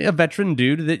 a veteran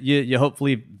dude that you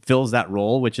hopefully fills that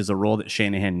role, which is a role that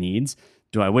Shanahan needs.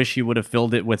 Do I wish he would have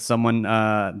filled it with someone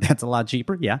that's a lot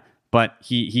cheaper? Yeah, but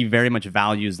he very much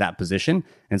values that position,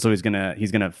 and so he's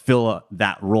gonna fill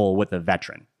that role with a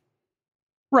veteran.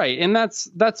 Right, and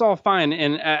that's all fine,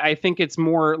 and I think it's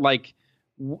more like,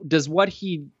 does what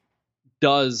he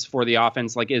does for the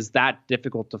offense, like, is that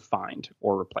difficult to find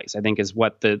or replace? I think is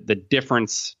what the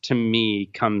difference to me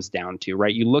comes down to,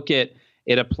 right? You look at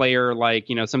a player like,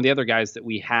 some of the other guys that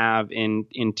we have in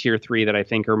tier 3 that I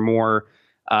think are more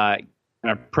kind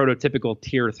of prototypical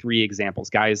tier 3 examples,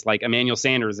 guys like Emmanuel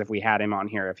Sanders, if we had him on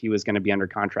here, if he was going to be under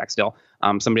contract still,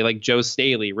 somebody like Joe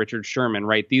Staley, Richard Sherman,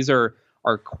 right? These are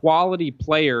quality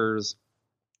players,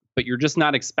 but you're just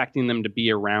not expecting them to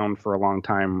be around for a long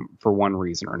time for one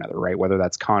reason or another, right? Whether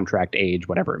that's contract, age,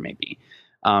 whatever it may be.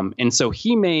 And so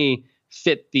he may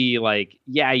fit the, like,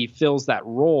 yeah, he fills that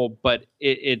role, but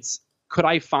it's, could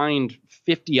I find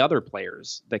 50 other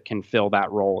players that can fill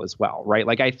that role as well, right?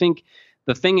 Like, I think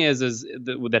the thing is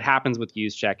that happens with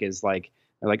Juszczyk is like,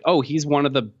 they're like, oh, he's one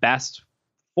of the best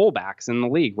fullbacks in the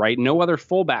league, right? No other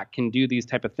fullback can do these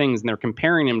type of things. And they're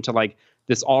comparing him to like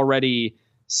this already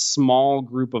small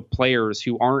group of players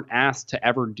who aren't asked to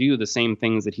ever do the same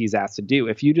things that he's asked to do.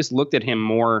 If you just looked at him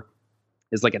more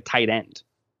as like a tight end,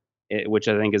 which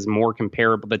I think is more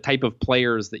comparable, the type of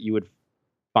players that you would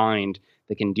find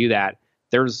that can do that,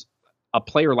 there's a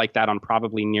player like that on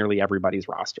probably nearly everybody's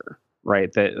roster,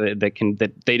 right?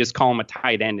 That they just call him a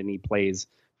tight end and he plays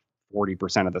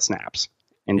 40% of the snaps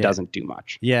and doesn't do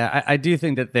much. Yeah, I do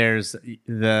think that there's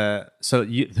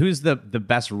who's the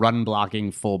best run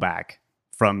blocking fullback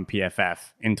from PFF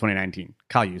in 2019?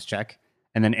 Kyle Juszczyk,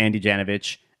 and then Andy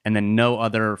Janovich, and then no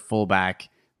other fullback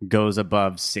goes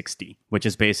above 60, which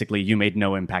is basically you made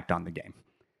no impact on the game.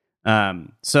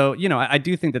 So I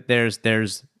do think that there's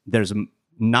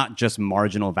not just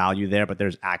marginal value there, but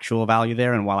there's actual value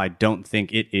there. And while I don't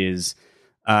think that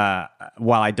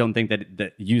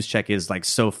Juszczyk is like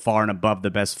so far and above the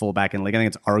best fullback in the league, I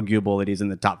think it's arguable that he's in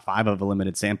the top 5 of a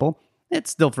limited sample. It's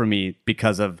still, for me,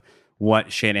 because of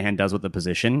what Shanahan does with the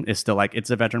position, is still like,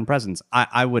 it's a veteran presence.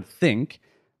 I would think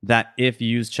that if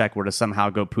Juszczyk were to somehow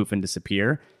go poof and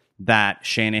disappear, that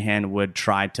Shanahan would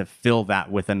try to fill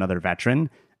that with another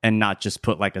veteran and not just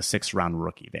put like a 6th round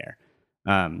rookie there.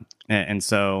 And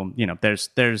so,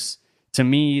 there's to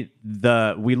me,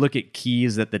 we look at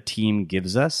keys that the team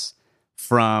gives us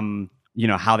from,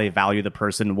 how they value the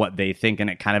person, what they think, and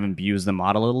it kind of imbues the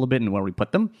model a little bit and where we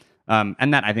put them.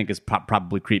 And that I think is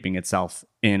probably creeping itself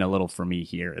in a little for me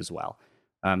here as well.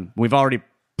 We've already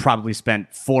probably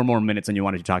spent 4 more minutes than you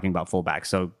wanted to talking about fullback.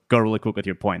 So go really quick with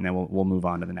your point, and then we'll move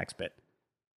on to the next bit.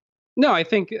 No, I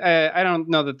think I don't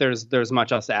know that there's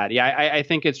much else to add. Yeah, I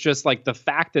think it's just like the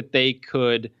fact that they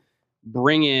could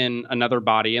bring in another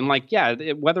body and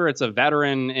whether it's a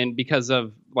veteran and because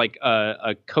of like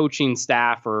a coaching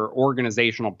staff or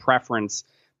organizational preference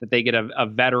that they get a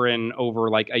veteran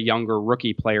over like a younger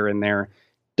rookie player in there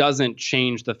doesn't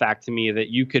change the fact to me that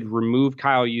you could remove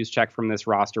Kyle Juszczyk from this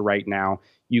roster right now.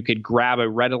 You could grab a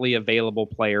readily available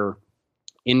player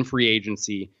in free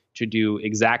agency to do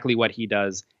exactly what he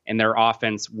does, and their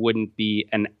offense wouldn't be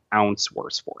an ounce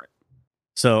worse for it.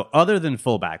 So other than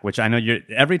fullback, which I know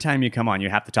every time you come on, you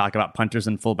have to talk about punters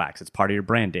and fullbacks. It's part of your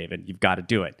brand, David. You've got to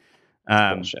do it.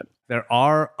 Bullshit. There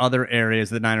are other areas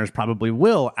the Niners probably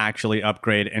will actually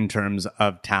upgrade in terms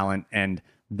of talent, and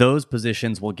those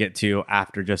positions we'll get to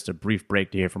after just a brief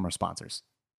break to hear from our sponsors.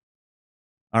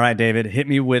 All right, David, hit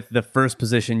me with the first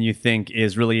position you think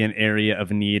is really an area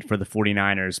of need for the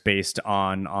 49ers based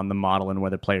on the model and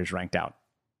where the players ranked out.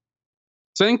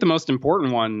 So I think the most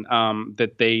important one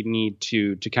that they need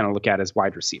to kind of look at is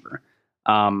wide receiver.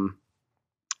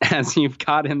 As you've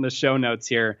got in the show notes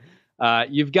here,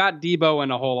 you've got Debo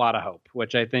and a whole lot of hope,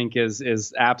 which I think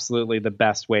is absolutely the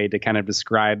best way to kind of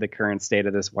describe the current state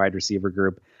of this wide receiver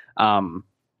group.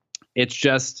 It's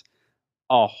just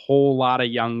a whole lot of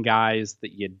young guys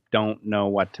that you don't know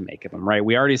what to make of them, right?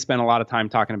 We already spent a lot of time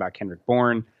talking about Kendrick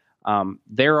Bourne.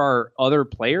 There are other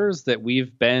players that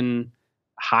we've been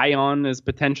high on as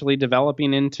potentially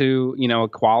developing into, a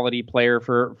quality player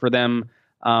for them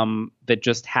that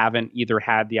just haven't either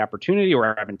had the opportunity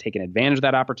or haven't taken advantage of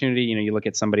that opportunity. You look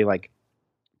at somebody like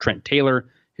Trent Taylor,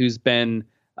 who's been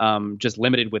just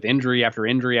limited with injury after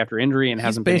injury after injury and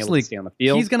hasn't been able to stay on the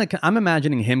field. I'm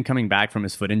imagining him coming back from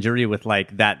his foot injury with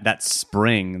like that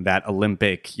spring that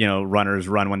Olympic, runners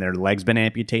run when their leg's been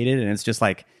amputated. And it's just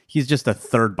like, he's just a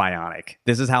third bionic.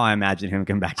 This is how I imagine him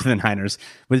come back to the Niners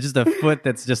with just a foot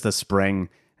that's just a spring.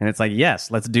 And it's like,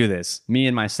 yes, let's do this. Me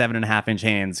and my 7.5-inch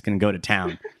hands can go to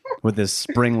town with this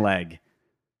spring leg.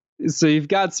 So you've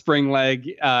got spring leg,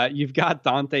 you've got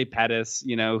Dante Pettis,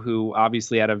 who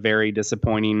obviously had a very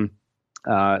disappointing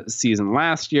season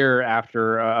last year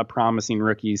after a promising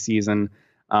rookie season.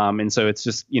 And so it's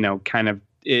just, kind of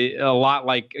a lot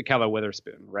like Ahkello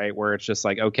Witherspoon, right? Where it's just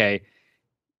like, okay,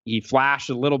 he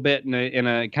flashed a little bit in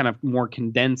a kind of more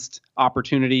condensed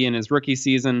opportunity in his rookie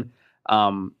season,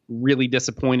 really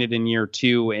disappointed in year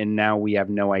 2. And now we have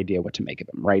no idea what to make of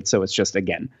him, right? So it's just,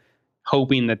 again,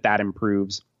 hoping that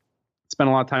improves. Spent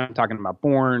a lot of time talking about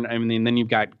Bourne. I mean, then you've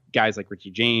got guys like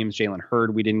Richie James, Jalen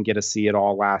Hurd. We didn't get to see it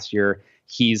all last year.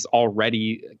 He's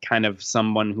already kind of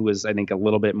someone who is, I think, a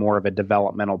little bit more of a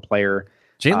developmental player.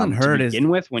 Jalen Hurd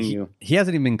he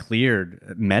hasn't even been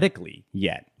cleared medically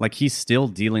yet. Like, he's still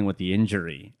dealing with the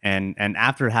injury, and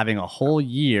after having a whole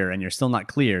year and you're still not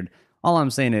cleared, all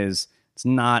I'm saying is it's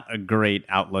not a great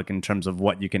outlook in terms of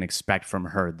what you can expect from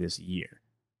Hurd this year.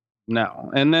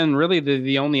 No. And then really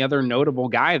the only other notable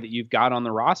guy that you've got on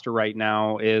the roster right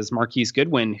now is Marquise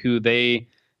Goodwin, who they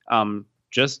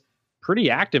just pretty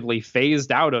actively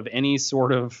phased out of any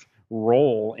sort of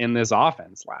role in this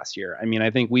offense last year. I mean,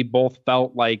 I think we both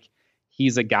felt like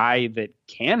he's a guy that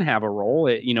can have a role,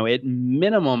 at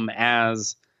minimum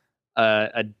as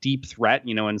a deep threat,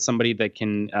 and somebody that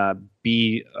can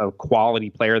be a quality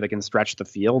player that can stretch the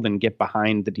field and get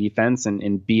behind the defense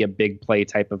and be a big play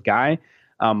type of guy.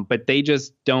 But they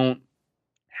just don't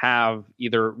have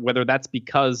either, whether that's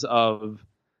because of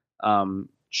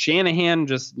Shanahan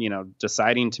just,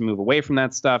 deciding to move away from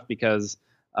that stuff because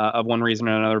of one reason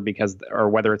or another, or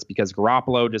whether it's because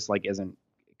Garoppolo just like isn't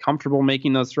comfortable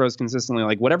making those throws consistently,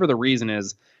 like whatever the reason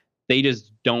is, they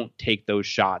just don't take those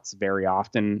shots very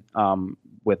often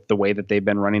with the way that they've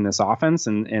been running this offense.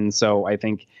 And so I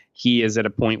think he is at a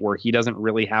point where he doesn't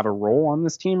really have a role on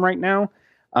this team right now.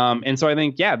 And so I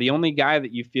think, the only guy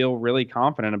that you feel really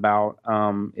confident about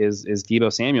is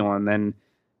Deebo Samuel. And then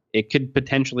it could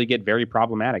potentially get very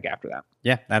problematic after that.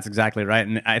 Yeah, that's exactly right.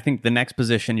 And I think the next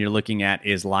position you're looking at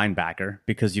is linebacker,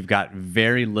 because you've got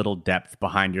very little depth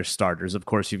behind your starters. Of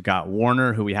course, you've got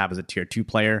Warner, who we have as a tier 2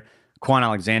 player, Quan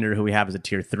Alexander, who we have as a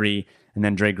tier 3, and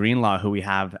then Dre Greenlaw, who we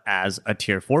have as a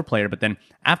tier 4 player. But then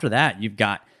after that, you've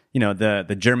got,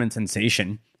 the German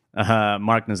sensation,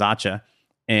 Mark Nazacha,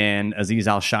 and Azeez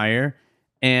Al-Shire,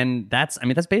 And that's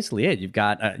basically it. You've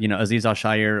got, Aziz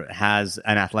Al-Shaair has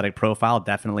an athletic profile.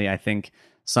 Definitely, I think,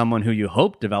 someone who you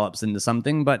hope develops into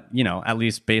something. But, at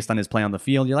least based on his play on the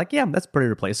field, you're like, yeah, that's pretty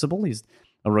replaceable. He's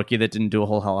a rookie that didn't do a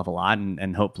whole hell of a lot,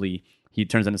 and hopefully he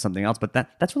turns into something else. But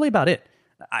that's really about it.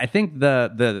 I think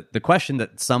the question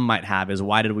that some might have is,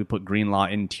 why did we put Greenlaw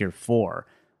in tier 4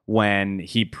 when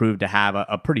he proved to have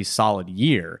a pretty solid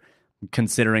year,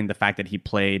 considering the fact that he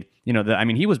played,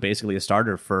 he was basically a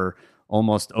starter for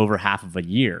almost over half of a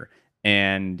year,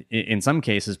 and in some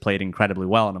cases played incredibly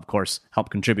well, and of course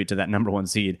helped contribute to that number 1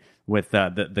 seed with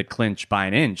the clinch by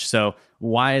an inch. So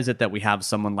why is it that we have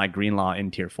someone like Greenlaw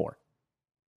in tier 4?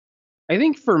 I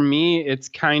think for me, it's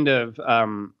kind of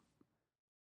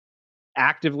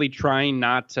actively trying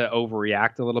not to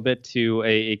overreact a little bit to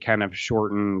a kind of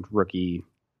shortened rookie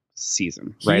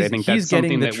season, right? I think that's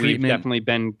something that we've definitely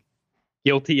been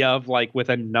guilty of, like with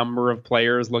a number of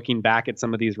players looking back at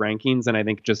some of these rankings. And I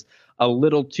think just a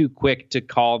little too quick to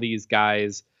call these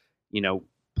guys,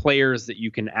 players that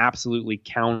you can absolutely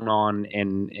count on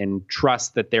and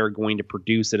trust that they're going to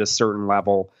produce at a certain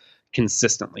level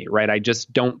consistently, right? I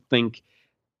just don't think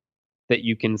that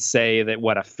you can say that a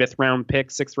 5th round pick,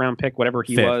 6th round pick, whatever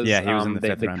he was, he was in the 5th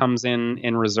round, that comes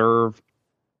in reserve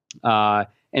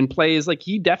and plays, like,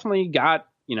 he definitely got,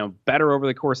 better over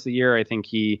the course of the year. I think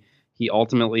he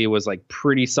ultimately was like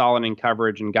pretty solid in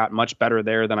coverage and got much better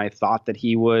there than I thought that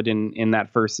he would in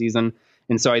that first season.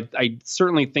 And so I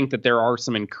certainly think that there are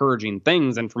some encouraging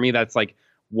things. And for me, that's like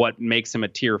what makes him a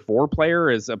tier 4 player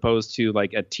as opposed to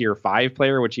like a tier 5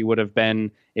 player, which he would have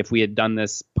been if we had done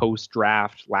this post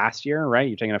draft last year, right?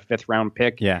 You're taking a 5th round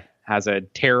pick, has a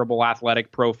terrible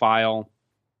athletic profile,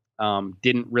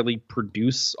 didn't really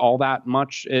produce all that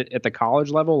much at the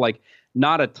college level. Like,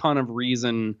 not a ton of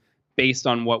reason based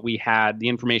on what we had, the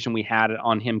information we had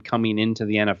on him coming into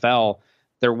the NFL.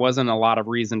 There wasn't a lot of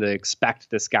reason to expect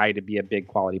this guy to be a big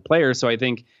quality player. So I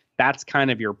think that's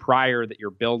kind of your prior that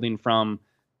you're building from.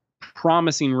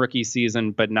 Promising rookie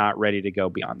season, but not ready to go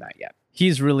beyond that yet.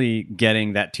 He's really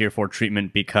getting that tier 4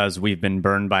 treatment because we've been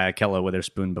burned by Ahkello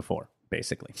Witherspoon before,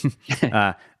 basically,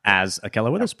 as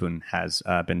Ahkello Witherspoon has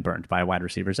been burned by wide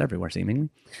receivers everywhere, seemingly.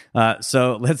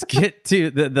 So let's get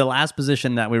to the last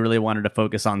position that we really wanted to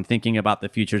focus on thinking about the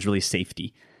future is really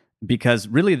safety, because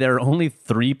really there are only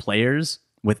 3 players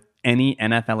with any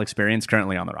NFL experience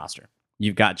currently on the roster.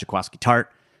 You've got Jaquiski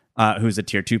Tartt, who's a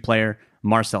tier 2 player,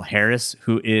 Marcel Harris,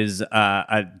 who is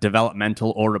a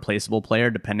developmental or replaceable player,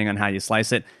 depending on how you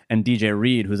slice it, and DJ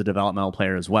Reed, who's a developmental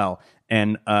player as well.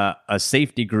 And a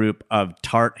safety group of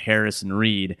Tartt, Harris, and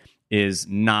Reed is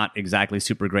not exactly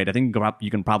super great. I think you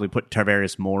can probably put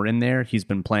Tarvarius Moore in there. He's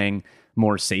been playing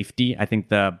more safety. I think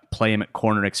the play him at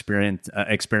corner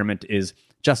experiment is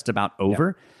just about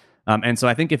over. And so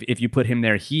I think if you put him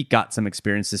there, he got some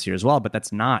experience this year as well, but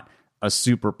that's not a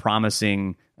super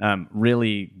promising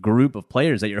really group of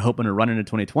players that you're hoping to run into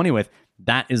 2020 with.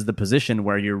 That is the position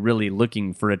where you're really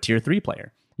looking for a tier 3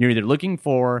 player. You're either looking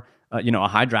for a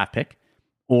high draft pick,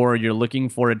 or you're looking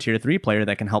for a tier 3 player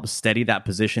that can help steady that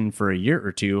position for a year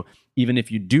or two, even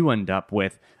if you do end up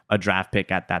with a draft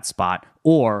pick at that spot,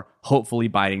 or hopefully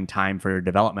biding time for your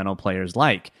developmental players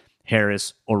like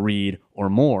Harris or Reed or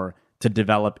Moore to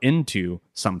develop into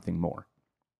something more.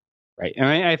 Right. And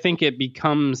I think it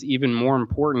becomes even more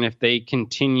important if they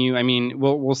continue. I mean,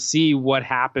 we'll see what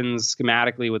happens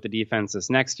schematically with the defense this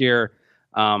next year.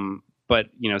 But,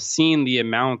 seeing the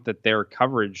amount that their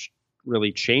coverage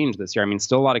really changed this year. I mean,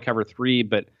 still a lot of cover 3,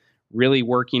 but really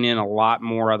working in a lot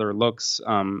more other looks,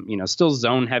 still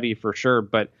zone heavy for sure.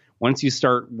 But once you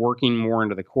start working more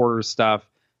into the quarter stuff,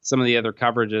 some of the other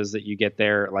coverages that you get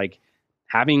there, like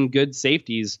having good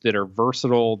safeties that are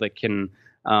versatile, that can,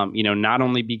 not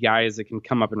only be guys that can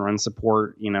come up and run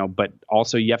support, but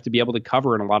also you have to be able to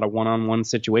cover in a lot of one-on-one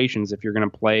situations if you're going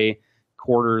to play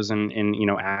quarters and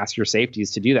ask your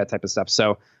safeties to do that type of stuff.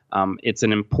 So it's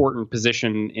an important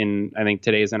position in, I think,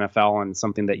 today's NFL, and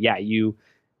something that,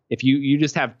 if you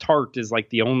just have Tartt as like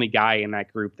the only guy in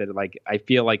that group that, like, I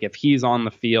feel like if he's on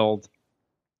the field,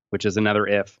 which is another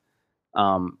if,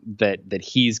 that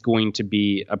he's going to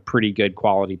be a pretty good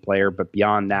quality player. But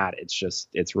beyond that,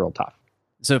 it's real tough.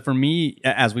 So for me,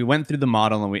 as we went through the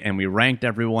model and we ranked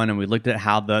everyone and we looked at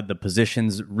how the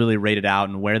positions really rated out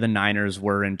and where the Niners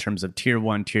were in terms of tier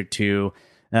 1, tier 2,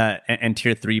 and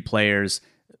tier 3 players,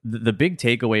 the big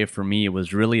takeaway for me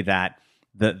was really that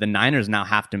the Niners now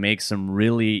have to make some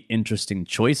really interesting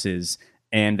choices,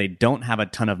 and they don't have a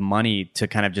ton of money to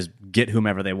kind of just get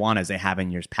whomever they want as they have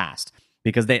in years past,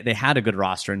 because they had a good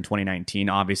roster in 2019.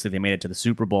 Obviously, they made it to the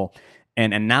Super Bowl,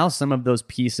 and now some of those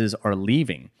pieces are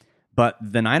leaving. But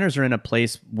the Niners are in a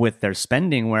place with their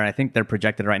spending where I think they're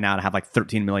projected right now to have like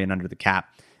 13 million under the cap.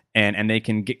 And they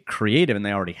can get creative, and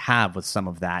they already have with some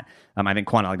of that. I think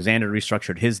Quan Alexander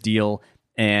restructured his deal,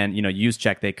 and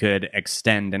Juszczyk, they could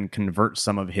extend and convert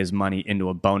some of his money into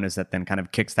a bonus that then kind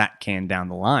of kicks that can down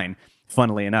the line.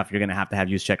 Funnily enough, you're going to have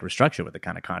Juszczyk restructure with the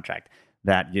kind of contract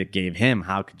that you gave him.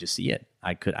 How could you see it?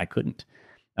 I couldn't.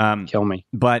 Kill me.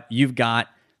 But you've got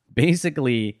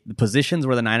basically the positions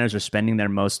where the Niners are spending their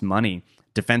most money.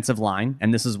 Defensive line,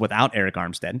 and this is without Eric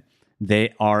Armstead.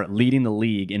 They are leading the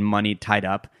league in money tied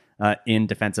up in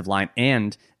defensive line,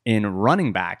 and in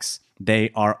running backs,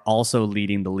 they are also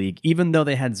leading the league, even though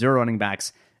they had 0 running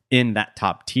backs in that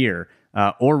top tier,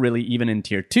 or really even in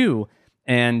tier 2.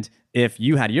 And if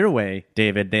you had your way,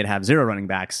 David, they'd have 0 running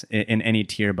backs in any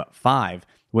tier but 5,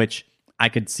 which I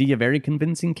could see a very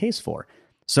convincing case for.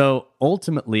 So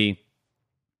ultimately,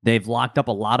 they've locked up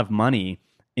a lot of money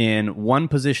in one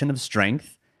position of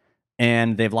strength,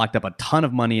 and they've locked up a ton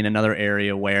of money in another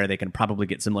area where they can probably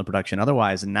get similar production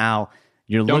otherwise. And now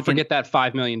Don't forget that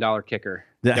 $5 million kicker.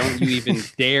 Don't you even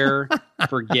dare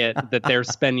forget that they're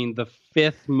spending the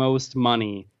 5th most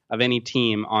money of any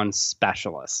team on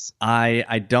specialists.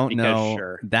 I don't know.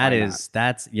 Sure, that's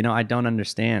I don't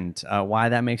understand why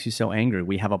that makes you so angry.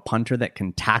 We have a punter that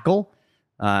can tackle,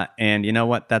 and you know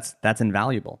what? That's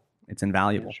invaluable. It's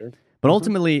invaluable. Yeah, sure. But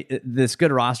ultimately, this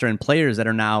good roster and players that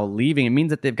are now leaving, it means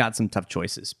that they've got some tough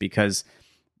choices, because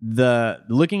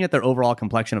looking at their overall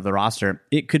complexion of the roster,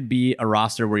 it could be a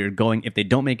roster where you're going, if they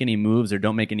don't make any moves or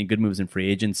don't make any good moves in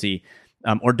free agency,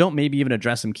 or don't maybe even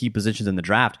address some key positions in the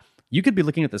draft, you could be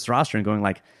looking at this roster and going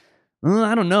like,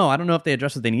 I don't know. I don't know if they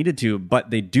addressed what they needed to,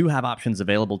 but they do have options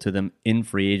available to them in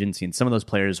free agency. And some of those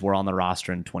players were on the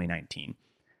roster in 2019.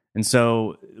 And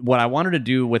so what I wanted to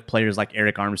do with players like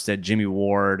Eric Armstead, Jimmy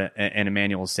Ward, and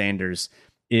Emmanuel Sanders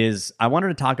is I wanted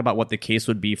to talk about what the case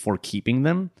would be for keeping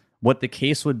them, what the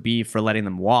case would be for letting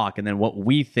them walk, and then what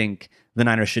we think the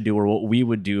Niners should do or what we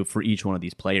would do for each one of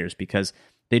these players, because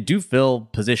they do fill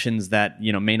positions that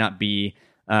may not be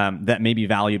that may be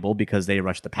valuable because they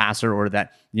rush the passer, or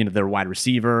that they're a wide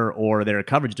receiver or they're a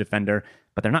coverage defender,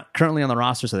 but they're not currently on the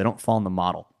roster, so they don't fall in the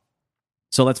model.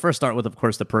 So let's first start with, of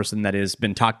course, the person that has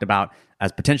been talked about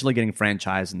as potentially getting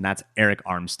franchised, and that's Eric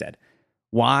Armstead.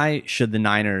 Why should the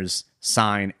Niners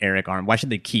sign Eric Armstead? Why should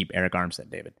they keep Eric Armstead,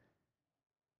 David?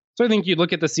 So I think you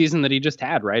look at the season that he just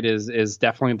had, right, is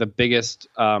definitely the biggest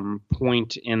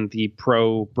point in the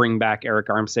pro bring back Eric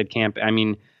Armstead camp. I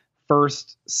mean,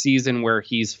 first season where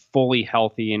he's fully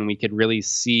healthy and we could really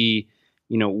see,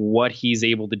 what he's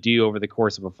able to do over the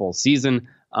course of a full season.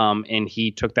 And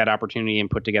he took that opportunity and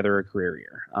put together a career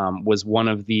year. Was one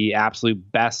of the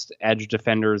absolute best edge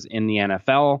defenders in the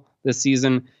NFL this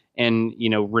season. And,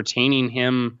 retaining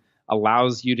him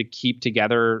allows you to keep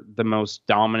together the most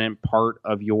dominant part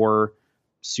of your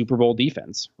Super Bowl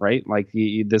defense, right? Like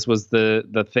this was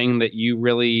the thing that you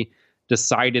really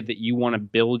decided that you want to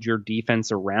build your defense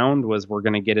around, was we're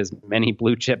going to get as many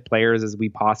blue chip players as we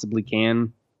possibly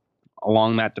can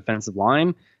along that defensive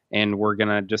line. And we're going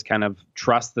to just kind of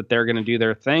trust that they're going to do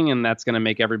their thing, and that's going to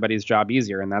make everybody's job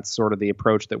easier. And that's sort of the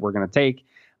approach that we're going to take.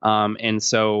 And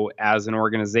so as an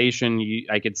organization,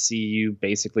 I could see you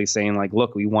basically saying like,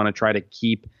 look, we want to try to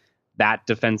keep that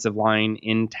defensive line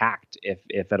intact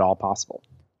if at all possible.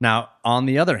 Now, on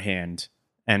the other hand,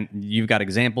 and you've got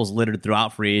examples littered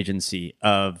throughout free agency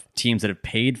of teams that have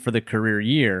paid for the career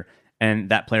year, and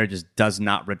that player just does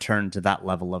not return to that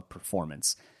level of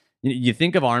performance. You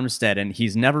think of Armstead, and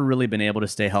he's never really been able to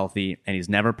stay healthy, and he's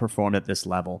never performed at this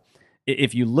level.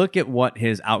 If you look at what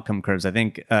his outcome curves, I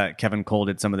think Kevin Cole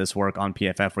did some of this work on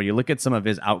PFF, where you look at some of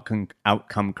his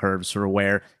outcome curves for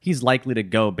where he's likely to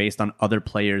go based on other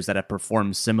players that have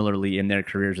performed similarly in their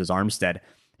careers as Armstead.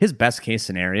 His best case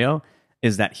scenario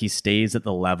is that he stays at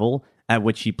the level at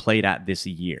which he played at this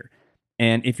year.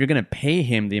 And if you're going to pay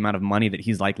him the amount of money that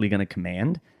he's likely going to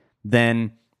command,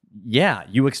 then yeah,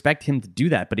 you expect him to do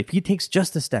that. But if he takes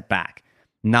just a step back,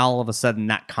 now all of a sudden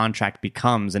that contract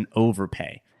becomes an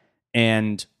overpay.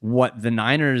 And what the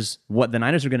Niners are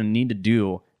going to need to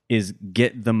do is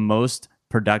get the most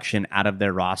production out of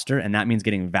their roster, and that means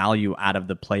getting value out of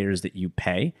the players that you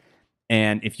pay.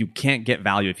 And if you can't get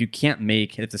value, if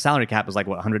the salary cap is like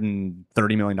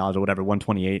 $130 million or whatever,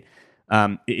 128,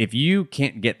 if you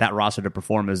can't get that roster to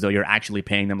perform as though you're actually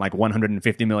paying them like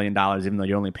 $150 million, even though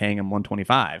you're only paying them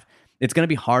 125, it's going to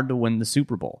be hard to win the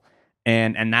Super Bowl.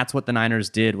 And that's what the Niners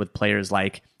did with players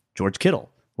like George Kittle,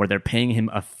 where they're paying him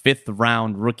a 5th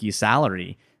round rookie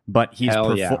salary, but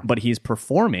he's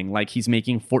performing like he's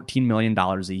making $14 million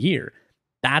a year.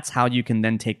 That's how you can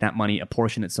then take that money,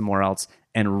 apportion it somewhere else,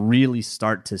 and really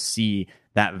start to see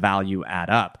that value add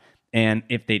up. And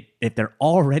if they're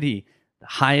already the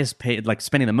highest paid, like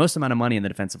spending the most amount of money in the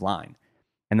defensive line,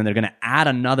 and then they're going to add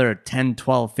another 10,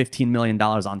 12, $15 million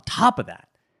on top of that.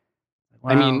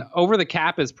 Well, I mean, Over the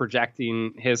Cap is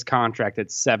projecting his contract at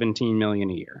 $17 million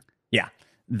a year. Yeah.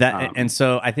 And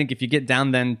so I think if you get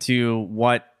down then to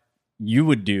what you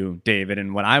would do, David,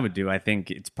 and what I would do, I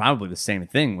think it's probably the same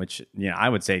thing, which, I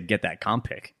would say get that comp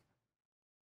pick.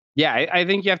 Yeah, I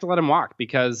think you have to let him walk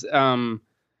because,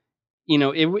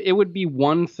 it would be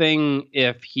one thing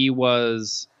if he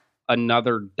was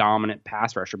another dominant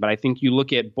pass rusher, but I think you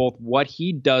look at both what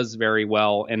he does very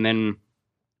well and then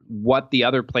what the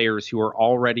other players who are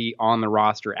already on the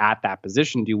roster at that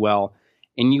position do well.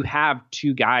 And you have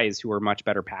two guys who are much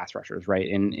better pass rushers, right?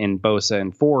 In Bosa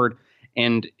and Ford.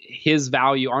 And his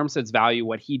value, Armstead's value,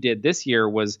 what he did this year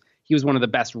was he was one of the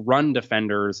best run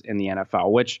defenders in the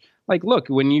NFL, which, like, look,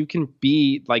 when you can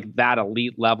be like that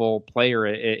elite level player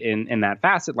in that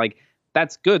facet, like,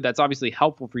 that's good. That's obviously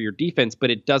helpful for your defense, but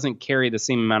it doesn't carry the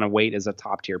same amount of weight as a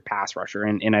top tier pass rusher.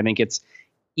 And I think it's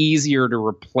easier to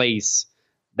replace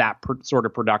that sort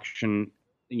of production,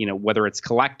 whether it's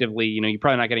collectively, you're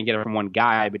probably not going to get it from one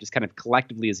guy, but just kind of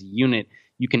collectively as a unit,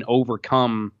 you can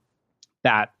overcome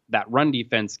that run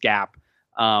defense gap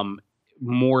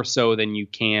more so than you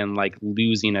can like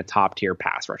losing a top tier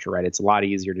pass rusher, right? It's a lot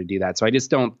easier to do that. So I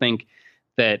just don't think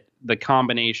that the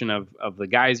combination of the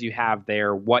guys you have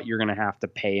there, what you're going to have to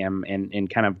pay him and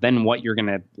kind of then what you're going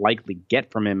to likely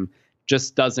get from him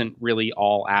just doesn't really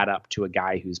all add up to a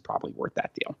guy who's probably worth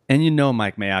that deal. And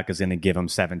Mike Mayock is going to give him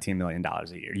 $17 million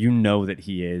a year. You know that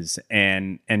he is.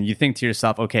 And you think to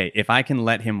yourself, okay, if I can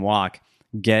let him walk,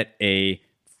 get a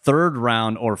third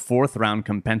round or fourth round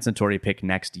compensatory pick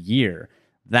next year,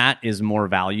 that is more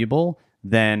valuable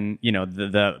than,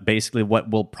 the basically what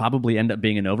will probably end up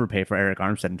being an overpay for Eric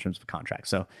Armstead in terms of contract.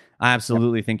 So I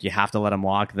absolutely think you have to let him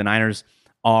walk. The Niners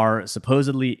are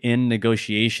supposedly in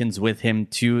negotiations with him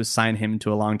to sign him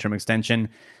to a long-term extension.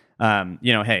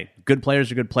 Hey, good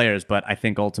players are good players, but I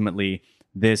think ultimately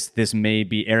this may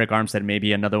be Eric Armstead,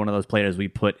 maybe another one of those players we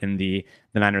put in the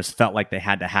Niners felt like they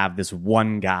had to have this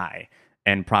one guy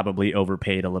and probably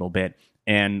overpaid a little bit.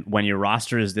 And when your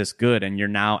roster is this good and you're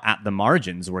now at the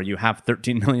margins where you have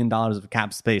 $13 million of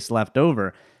cap space left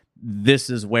over,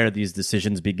 this is where these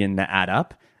decisions begin to add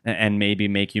up and maybe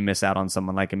make you miss out on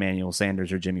someone like Emmanuel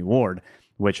Sanders or Jimmy Ward,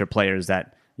 which are players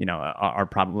that, are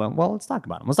probably, well, let's talk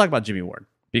about them. Let's talk about Jimmy Ward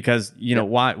because,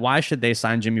 why should they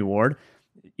sign Jimmy Ward,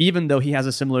 even though he has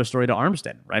a similar story to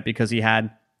Armstead, right? Because he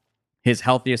had his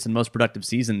healthiest and most productive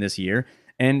season this year,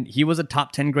 and he was a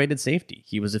top 10 graded safety.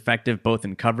 He was effective both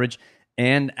in coverage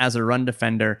and as a run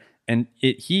defender, and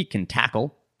he can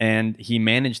tackle, and he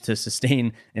managed to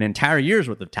sustain an entire year's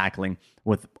worth of tackling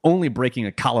with only breaking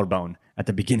a collarbone at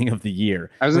the beginning of the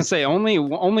year. I was going to say only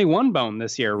one bone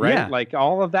this year, right? Yeah. Like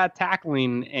all of that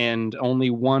tackling and only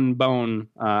one bone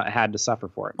had to suffer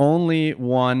for it. Only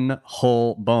one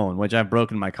whole bone, which I've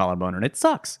broken my collarbone, and it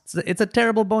sucks. It's a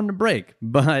terrible bone to break.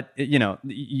 But,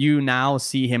 you now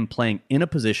see him playing in a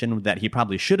position that he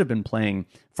probably should have been playing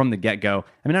from the get-go.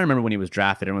 I mean, I remember when he was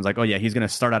drafted, everyone's like, oh yeah, he's going to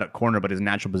start out at corner, but his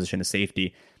natural position is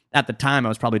safety. At the time, I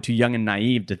was probably too young and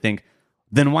naive to think,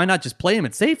 then why not just play him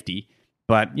at safety?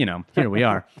 But, here we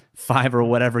are 5 or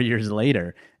whatever years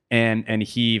later. And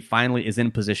he finally is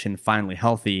in position, finally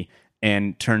healthy,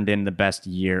 and turned in the best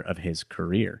year of his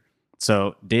career.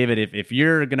 So, David, if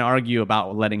you're going to argue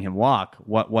about letting him walk,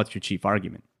 what's your chief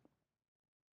argument?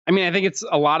 I mean, I think it's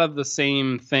a lot of the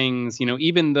same things,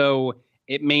 even though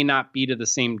it may not be to the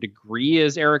same degree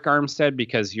as Eric Armstead,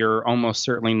 because you're almost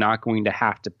certainly not going to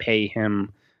have to pay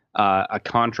him a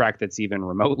contract that's even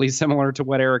remotely similar to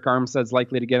what Eric Armstead's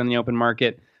likely to get in the open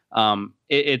market.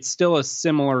 It's still a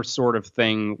similar sort of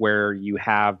thing where you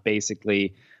have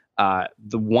basically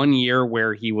the 1 year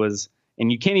where he was, and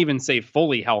you can't even say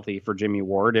fully healthy for Jimmy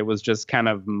Ward. It was just kind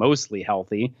of mostly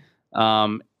healthy.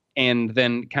 And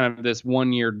then kind of this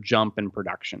 1 year jump in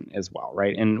production as well,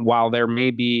 right? And while there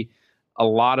may be a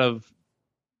lot of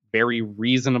very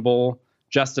reasonable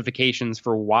justifications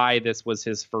for why this was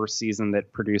his first season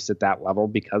that produced at that level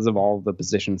because of all the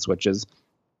position switches,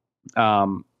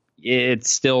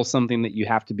 it's still something that you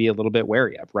have to be a little bit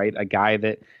wary of, right? A guy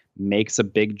that makes a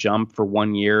big jump for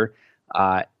 1 year,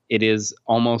 it is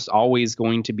almost always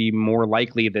going to be more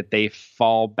likely that they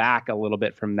fall back a little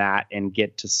bit from that and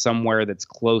get to somewhere that's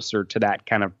closer to that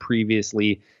kind of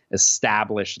previously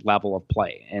established level of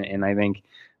play. And I think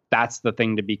that's the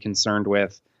thing to be concerned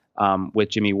with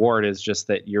Jimmy Ward, is just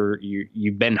that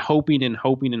you've been hoping and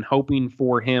hoping and hoping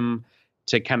for him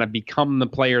to kind of become the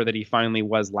player that he finally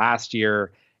was last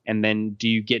year? And then do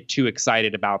you get too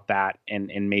excited about that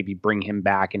and maybe bring him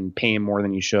back and pay him more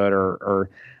than you should, or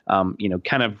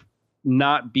kind of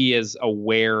not be as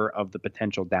aware of the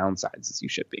potential downsides as you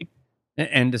should be?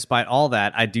 And despite all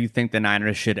that, I do think the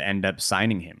Niners should end up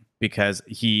signing him because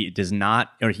he does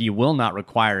not, or he will not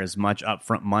require as much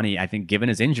upfront money, I think, given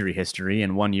his injury history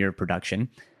and 1 year of production.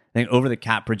 I think Over the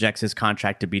Cap projects his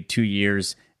contract to be 2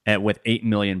 years with $8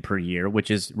 million per year,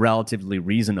 which is relatively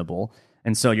reasonable.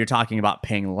 And so you're talking about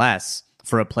paying less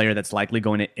for a player that's likely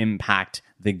going to impact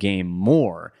the game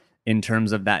more in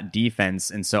terms of that defense.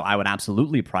 And so I would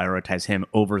absolutely prioritize him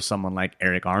over someone like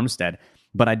Eric Armstead.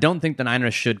 But I don't think the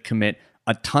Niners should commit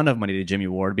a ton of money to Jimmy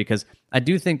Ward because I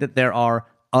do think that there are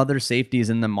other safeties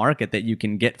in the market that you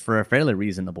can get for a fairly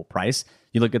reasonable price.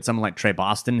 You look at someone like Trey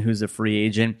Boston, who's a free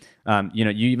agent.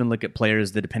 You even look at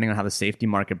players that, depending on how the safety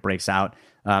market breaks out,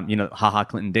 HaHa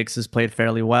Clinton-Dix has played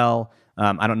fairly well.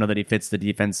 I don't know that he fits the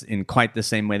defense in quite the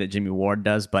same way that Jimmy Ward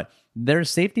does, but there's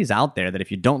safeties out there that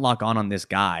if you don't lock on this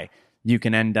guy, you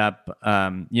can end up,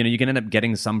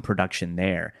 getting some production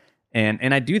there.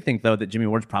 And I do think, though, that Jimmy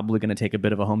Ward's probably going to take a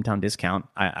bit of a hometown discount,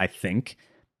 I think.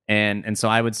 And so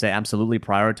I would say absolutely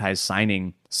prioritize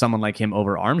signing someone like him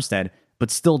over Armstead, but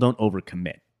still don't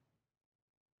overcommit.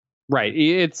 Right.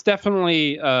 It's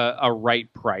definitely a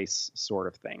right price sort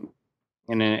of thing.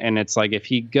 And it's like if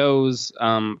he goes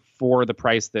for the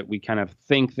price that we kind of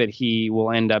think that he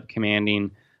will end up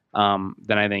commanding,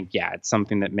 then I think, it's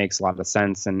something that makes a lot of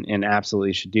sense and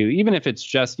absolutely should do. Even if it's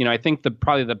just, I think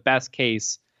probably the best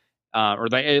case,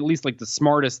 at least like the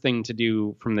smartest thing to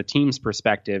do from the team's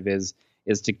perspective is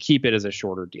to keep it as a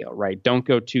shorter deal, right? Don't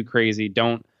go too crazy.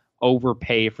 Don't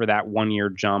overpay for that 1 year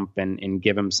jump and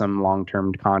give him some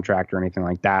long-term contract or anything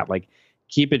like that. Like,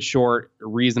 keep it short,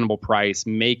 reasonable price,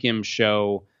 make him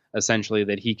show essentially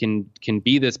that he can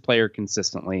be this player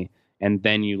consistently. And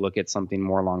then you look at something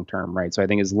more long-term, right? So I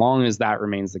think as long as that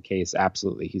remains the case,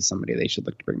 absolutely, he's somebody they should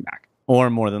look to bring back. Or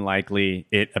more than likely,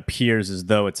 it appears as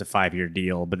though it's a 5-year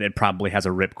deal, but it probably has a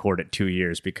ripcord at 2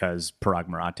 years because Parag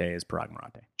Marate is Parag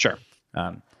Marate. Sure.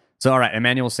 So, all right,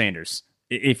 Emmanuel Sanders.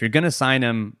 If you're going to sign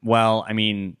him, well, I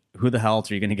mean, who the hell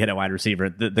are you going to get at wide receiver?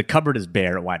 The cupboard is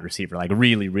bare at wide receiver, like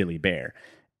really, really bare.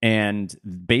 And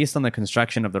based on the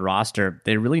construction of the roster,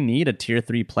 they really need a tier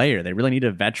 3 player. They really need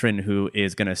a veteran who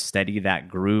is going to steady that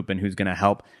group and who's going to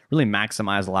help really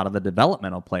maximize a lot of the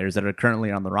developmental players that are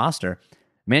currently on the roster.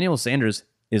 Emmanuel Sanders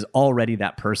is already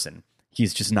that person.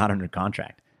 He's just not under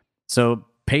contract. So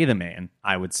pay the man,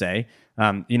 I would say.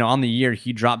 On the year,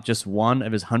 he dropped just one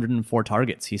of his 104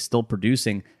 targets. He's still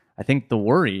producing. I think the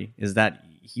worry is that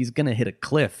he's going to hit a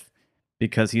cliff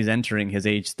because he's entering his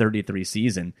age 33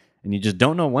 season, and you just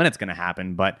don't know when it's going to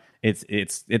happen, but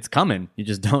it's coming. You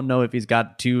just don't know if he's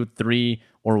got 2, 3,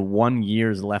 or 1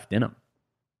 years left in him.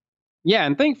 Yeah,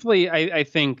 and thankfully, I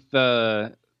think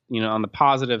on the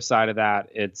positive side of that,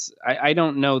 I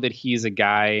don't know that he's a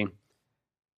guy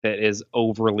that is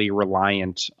overly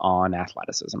reliant on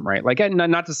athleticism, right? Like,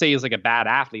 not to say he's like a bad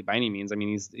athlete by any means. I mean,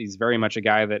 he's very much a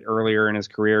guy that earlier in his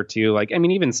career too, like, I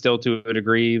mean, even still to a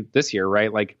degree this year,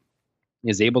 right? Like,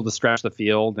 is able to stretch the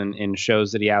field and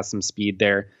shows that he has some speed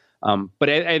there. But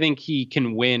I think he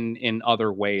can win in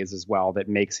other ways as well that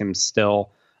makes him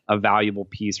still a valuable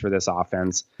piece for this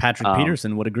offense. Patrick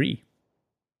Peterson would agree.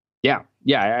 Yeah.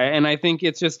 And I think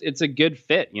it's a good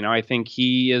fit. I think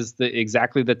he is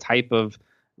exactly the type of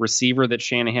receiver that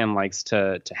Shanahan likes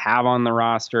to have on the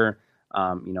roster.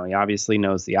 He obviously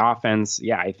knows the offense.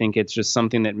 Yeah, I think it's just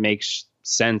something that makes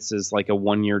sense as like a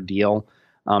 1 year deal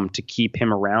to keep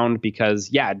him around because,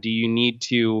 do you need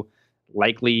to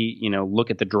likely,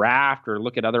 look at the draft or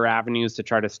look at other avenues to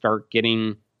try to start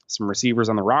getting some receivers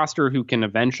on the roster who can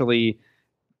eventually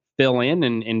fill in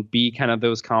and be kind of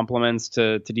those complements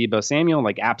to Deebo Samuel?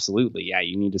 Like, absolutely. Yeah,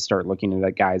 you need to start looking at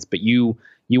that, guys. But you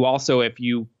also, if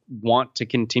you want to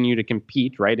continue to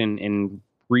compete, right, and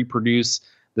reproduce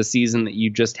the season that you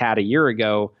just had a year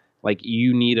ago, like,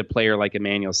 you need a player like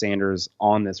Emmanuel Sanders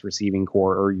on this receiving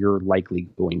core or you're likely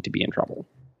going to be in trouble.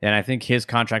 And I think his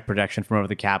contract projection from Over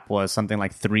the Cap was something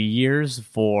like 3 years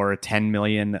for $10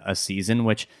 million a season,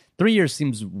 which 3 years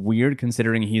seems weird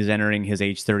considering he's entering his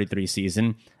age 33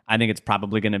 season. I think it's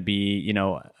probably going to be,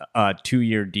 a 2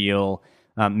 year deal.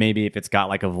 Maybe if it's got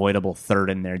like a voidable third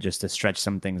in there just to stretch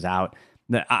some things out.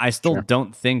 I still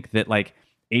don't think that like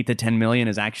 8 to 10 million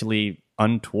is actually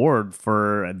untoward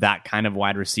for that kind of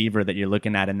wide receiver that you're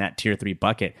looking at in that tier 3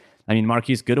 bucket. I mean,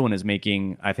 Marquise Goodwin is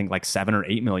making, I think, like $7 or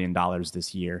 $8 million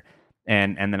this year.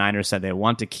 And the Niners said they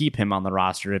want to keep him on the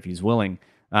roster if he's willing.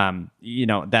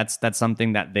 That's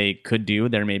something that they could do.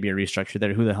 There may be a restructure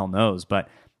there. Who the hell knows? But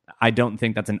I don't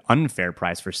think that's an unfair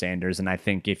price for Sanders. And I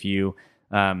think if you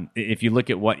look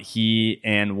at what he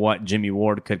and what Jimmy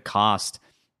Ward could cost,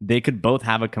 they could both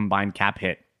have a combined cap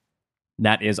hit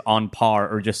that is on par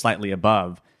or just slightly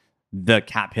above the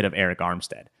cap hit of Eric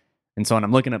Armstead. And so when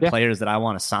I'm looking at players that I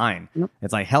want to sign,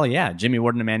 it's like, hell yeah, Jimmy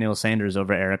Ward and Emmanuel Sanders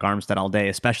over Eric Armstead all day,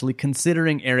 especially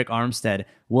considering Eric Armstead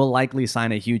will likely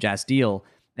sign a huge-ass deal.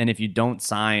 And if you don't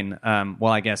sign,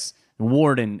 I guess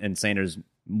Ward and Sanders,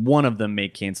 one of them may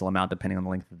cancel him out depending on the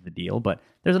length of the deal, but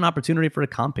there's an opportunity for a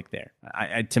comp pick there.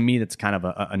 To me, that's kind of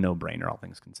a no-brainer, all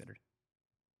things considered.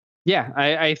 Yeah,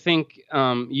 I think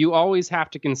you always have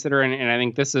to consider, and I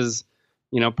think this is,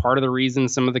 part of the reason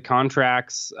some of the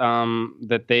contracts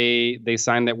that they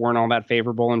signed that weren't all that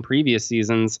favorable in previous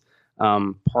seasons.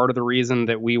 Part of the reason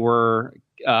that we were,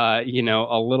 a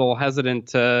little hesitant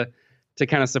to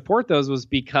kind of support those was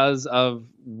because of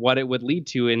what it would lead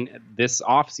to in this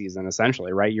offseason,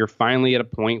 essentially, right? You're finally at a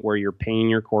point where you're paying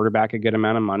your quarterback a good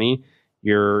amount of money.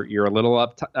 You're a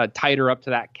little tighter up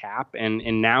to that cap,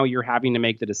 and now you're having to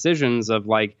make the decisions of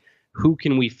like, who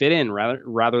can we fit in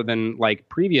rather than like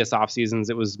previous off seasons.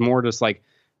 It was more just like,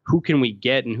 who can we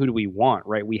get and who do we want,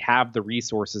 right? We have the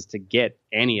resources to get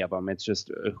any of them. It's just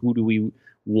who do we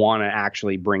want to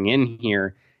actually bring in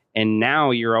here? And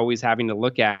now you're always having to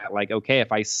look at like, okay,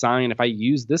 if I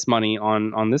use this money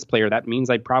on this player, that means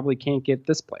I probably can't get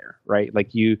this player, right? Like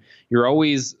you're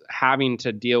always having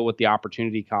to deal with the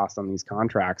opportunity cost on these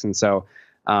contracts. And so,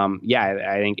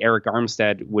 I think Eric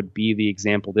Armstead would be the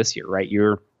example this year, right?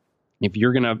 If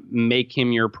you're going to make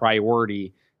him your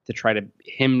priority to try to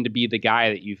him to be the guy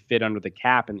that you fit under the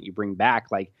cap and that you bring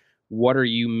back, like, what are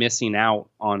you missing out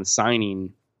on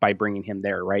signing by bringing him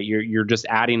there, right? You're just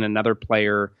adding another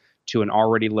player to an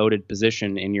already loaded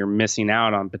position, and you're missing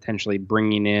out on potentially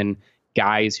bringing in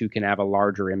guys who can have a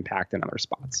larger impact in other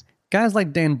spots. Guys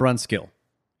like Dan Brunskill.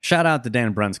 Shout out to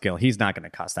Dan Brunskill. He's not going to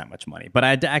cost that much money. But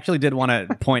I actually did want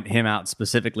to point him out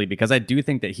specifically because I do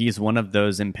think that he's one of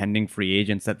those impending free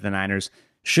agents that the Niners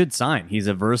should sign. He's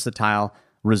a versatile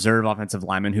reserve offensive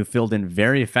lineman who filled in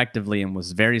very effectively and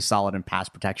was very solid in pass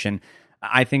protection.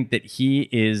 I think that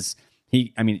he's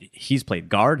played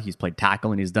guard, he's played tackle,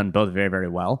 and he's done both very, very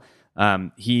well.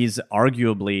 He's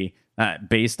arguably,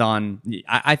 based on,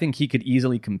 I think he could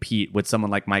easily compete with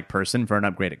someone like Mike Person for an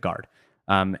upgrade at guard.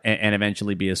 And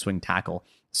eventually be a swing tackle.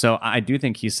 So I do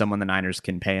think he's someone the Niners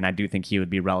can pay, and I do think he would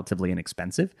be relatively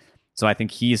inexpensive. So I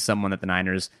think he's someone that the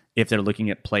Niners, if they're looking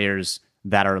at players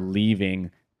that are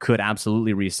leaving, could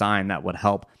absolutely re-sign. That would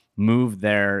help move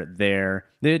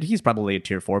he's probably a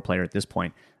tier 4 player at this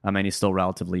point, and he's still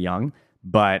relatively young.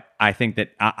 But I think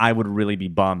that I would really be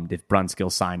bummed if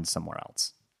Brunskill signed somewhere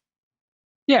else.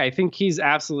 Yeah, I think he's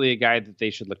absolutely a guy that they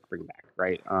should look to bring back,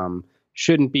 right?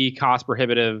 Shouldn't be cost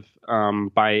prohibitive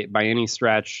by any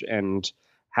stretch, and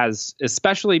has,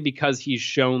 especially because he's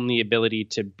shown the ability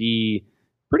to be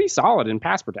pretty solid in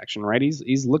pass protection, right?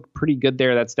 He's looked pretty good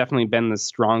there. That's definitely been the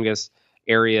strongest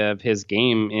area of his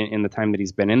game in the time that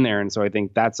he's been in there, and so I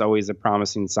think that's always a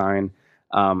promising sign.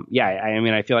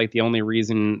 I feel like the only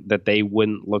reason that they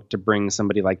wouldn't look to bring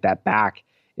somebody like that back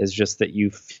is just that you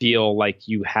feel like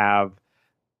you have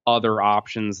other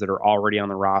options that are already on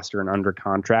the roster and under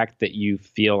contract that you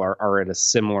feel are at a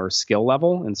similar skill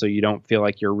level. And so you don't feel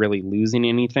like you're really losing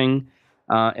anything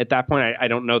at that point. I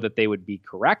don't know that they would be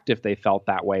correct if they felt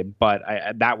that way, but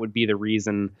that would be the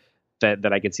reason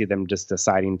that I could see them just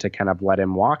deciding to kind of let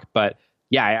him walk. But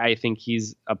yeah, I think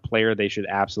he's a player they should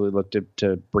absolutely look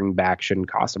to bring back.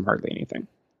 Shouldn't cost them hardly anything.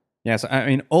 Yes, I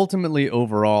mean, ultimately,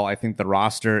 overall, I think the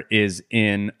roster is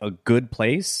in a good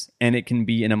place, and it can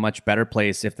be in a much better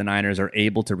place if the Niners are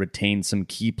able to retain some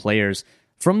key players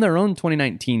from their own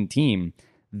 2019 team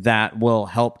that will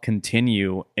help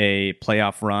continue a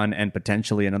playoff run and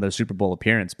potentially another Super Bowl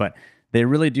appearance. But they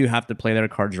really do have to play their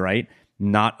cards right,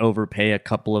 not overpay a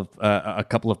couple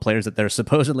of players that they're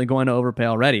supposedly going to overpay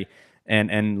already,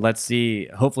 and let's see.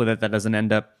 Hopefully that doesn't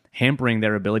end up hampering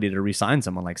their ability to re-sign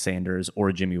someone like Sanders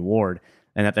or Jimmy Ward,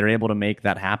 and that they're able to make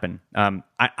that happen.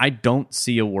 I don't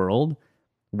see a world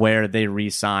where they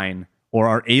re-sign or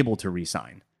are able to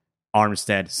re-sign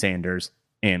Armstead, Sanders,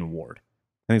 and Ward.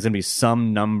 I think it's going to be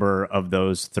some number of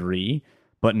those three,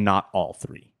 but not all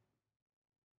three.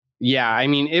 Yeah, I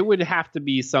mean, it would have to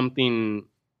be something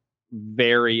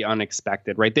very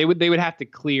unexpected, right? They would have to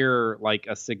clear like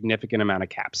a significant amount of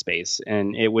cap space,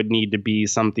 and it would need to be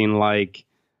something like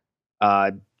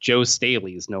Joe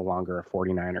Staley is no longer a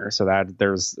 49er, so that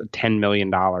there's $10 million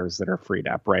that are freed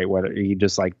up, right? Whether he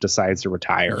just like decides to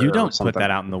retire. You don't put that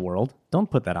out in the world. Don't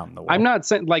put that out in the world. I'm not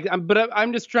saying like, but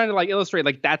I'm just trying to like illustrate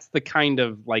like that's the kind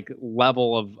of like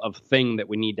level of thing that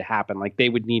would need to happen. Like they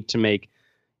would need to make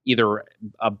either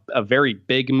a very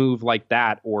big move like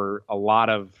that or a lot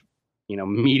of, you know,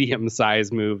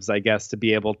 medium-sized moves, I guess, to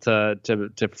be able to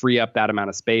free up that amount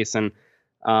of space. And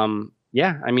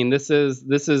yeah, I mean, this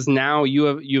is now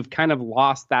you've kind of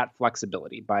lost that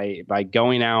flexibility by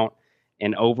going out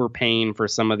and overpaying for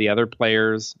some of the other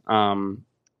players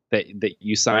that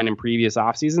you signed in previous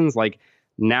off seasons. Like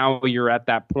now you're at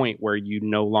that point where you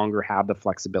no longer have the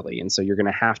flexibility, and so you're going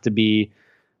to have to be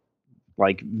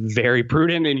like very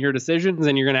prudent in your decisions,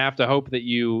 and you're going to have to hope that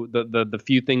the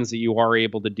few things that you are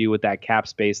able to do with that cap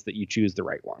space, that you choose the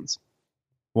right ones.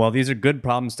 Well, these are good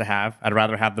problems to have. I'd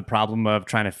rather have the problem of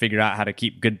trying to figure out how to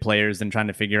keep good players than trying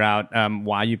to figure out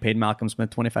why you paid Malcolm Smith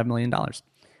 $25 million.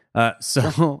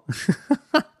 So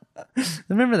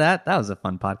remember that? That was a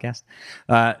fun podcast.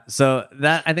 So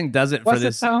that I think does it for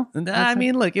this. I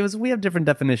mean, look, we have different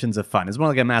definitions of fun. It's more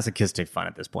like a masochistic fun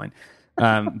at this point.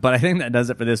 But I think that does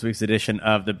it for this week's edition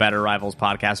of the Better Rivals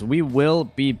podcast. We will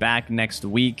be back next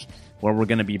week where we're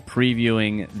going to be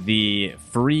previewing the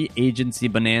free agency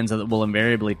bonanza that will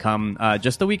invariably come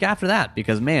just the week after that.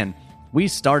 Because, man, we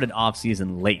started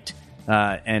offseason late.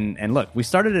 And look, we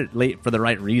started it late for the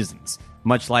right reasons.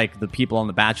 Much like the people on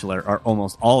The Bachelor are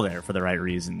almost all there for the right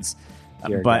reasons.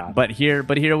 But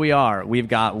here we are. We've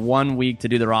got 1 week to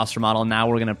do the roster model. Now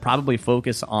we're going to probably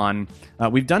focus on.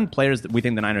 We've done players that we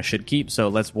think the Niners should keep, so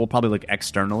we'll probably look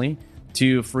externally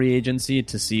to free agency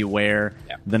to see where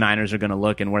the Niners are going to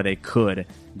look and where they could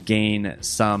gain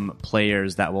some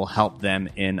players that will help them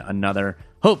in another,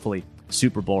 hopefully,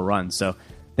 Super Bowl run. So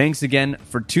thanks again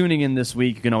for tuning in this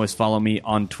week. You can always follow me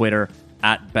on Twitter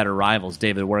at Better Rivals.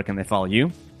 David, where can they follow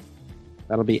you?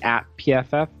 That'll be at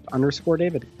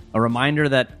PFF_David. A reminder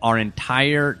that our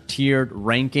entire tiered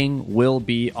ranking will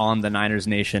be on the Niners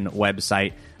Nation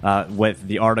website with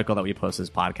the article that we post this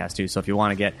podcast to. So if you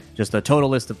want to get just a total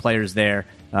list of players there,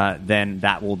 then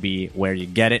that will be where you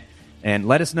get it. And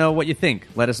let us know what you think.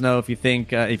 Let us know if you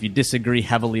think if you disagree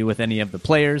heavily with any of the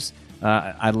players.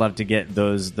 I'd love to get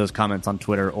those comments on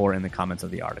Twitter or in the comments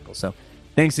of the article. So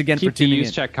thanks again for tuning in. Keep the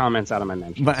use check comments out of my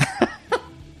mentions.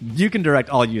 You can direct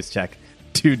all use check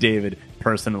to David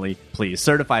personally, please.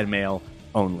 Certified mail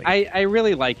only. I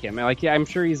really like him. I'm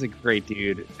sure he's a great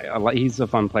dude. He's a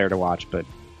fun player to watch, but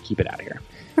keep it out of here.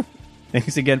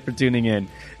 Thanks again for tuning in.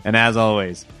 And as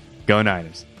always, go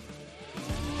Niners.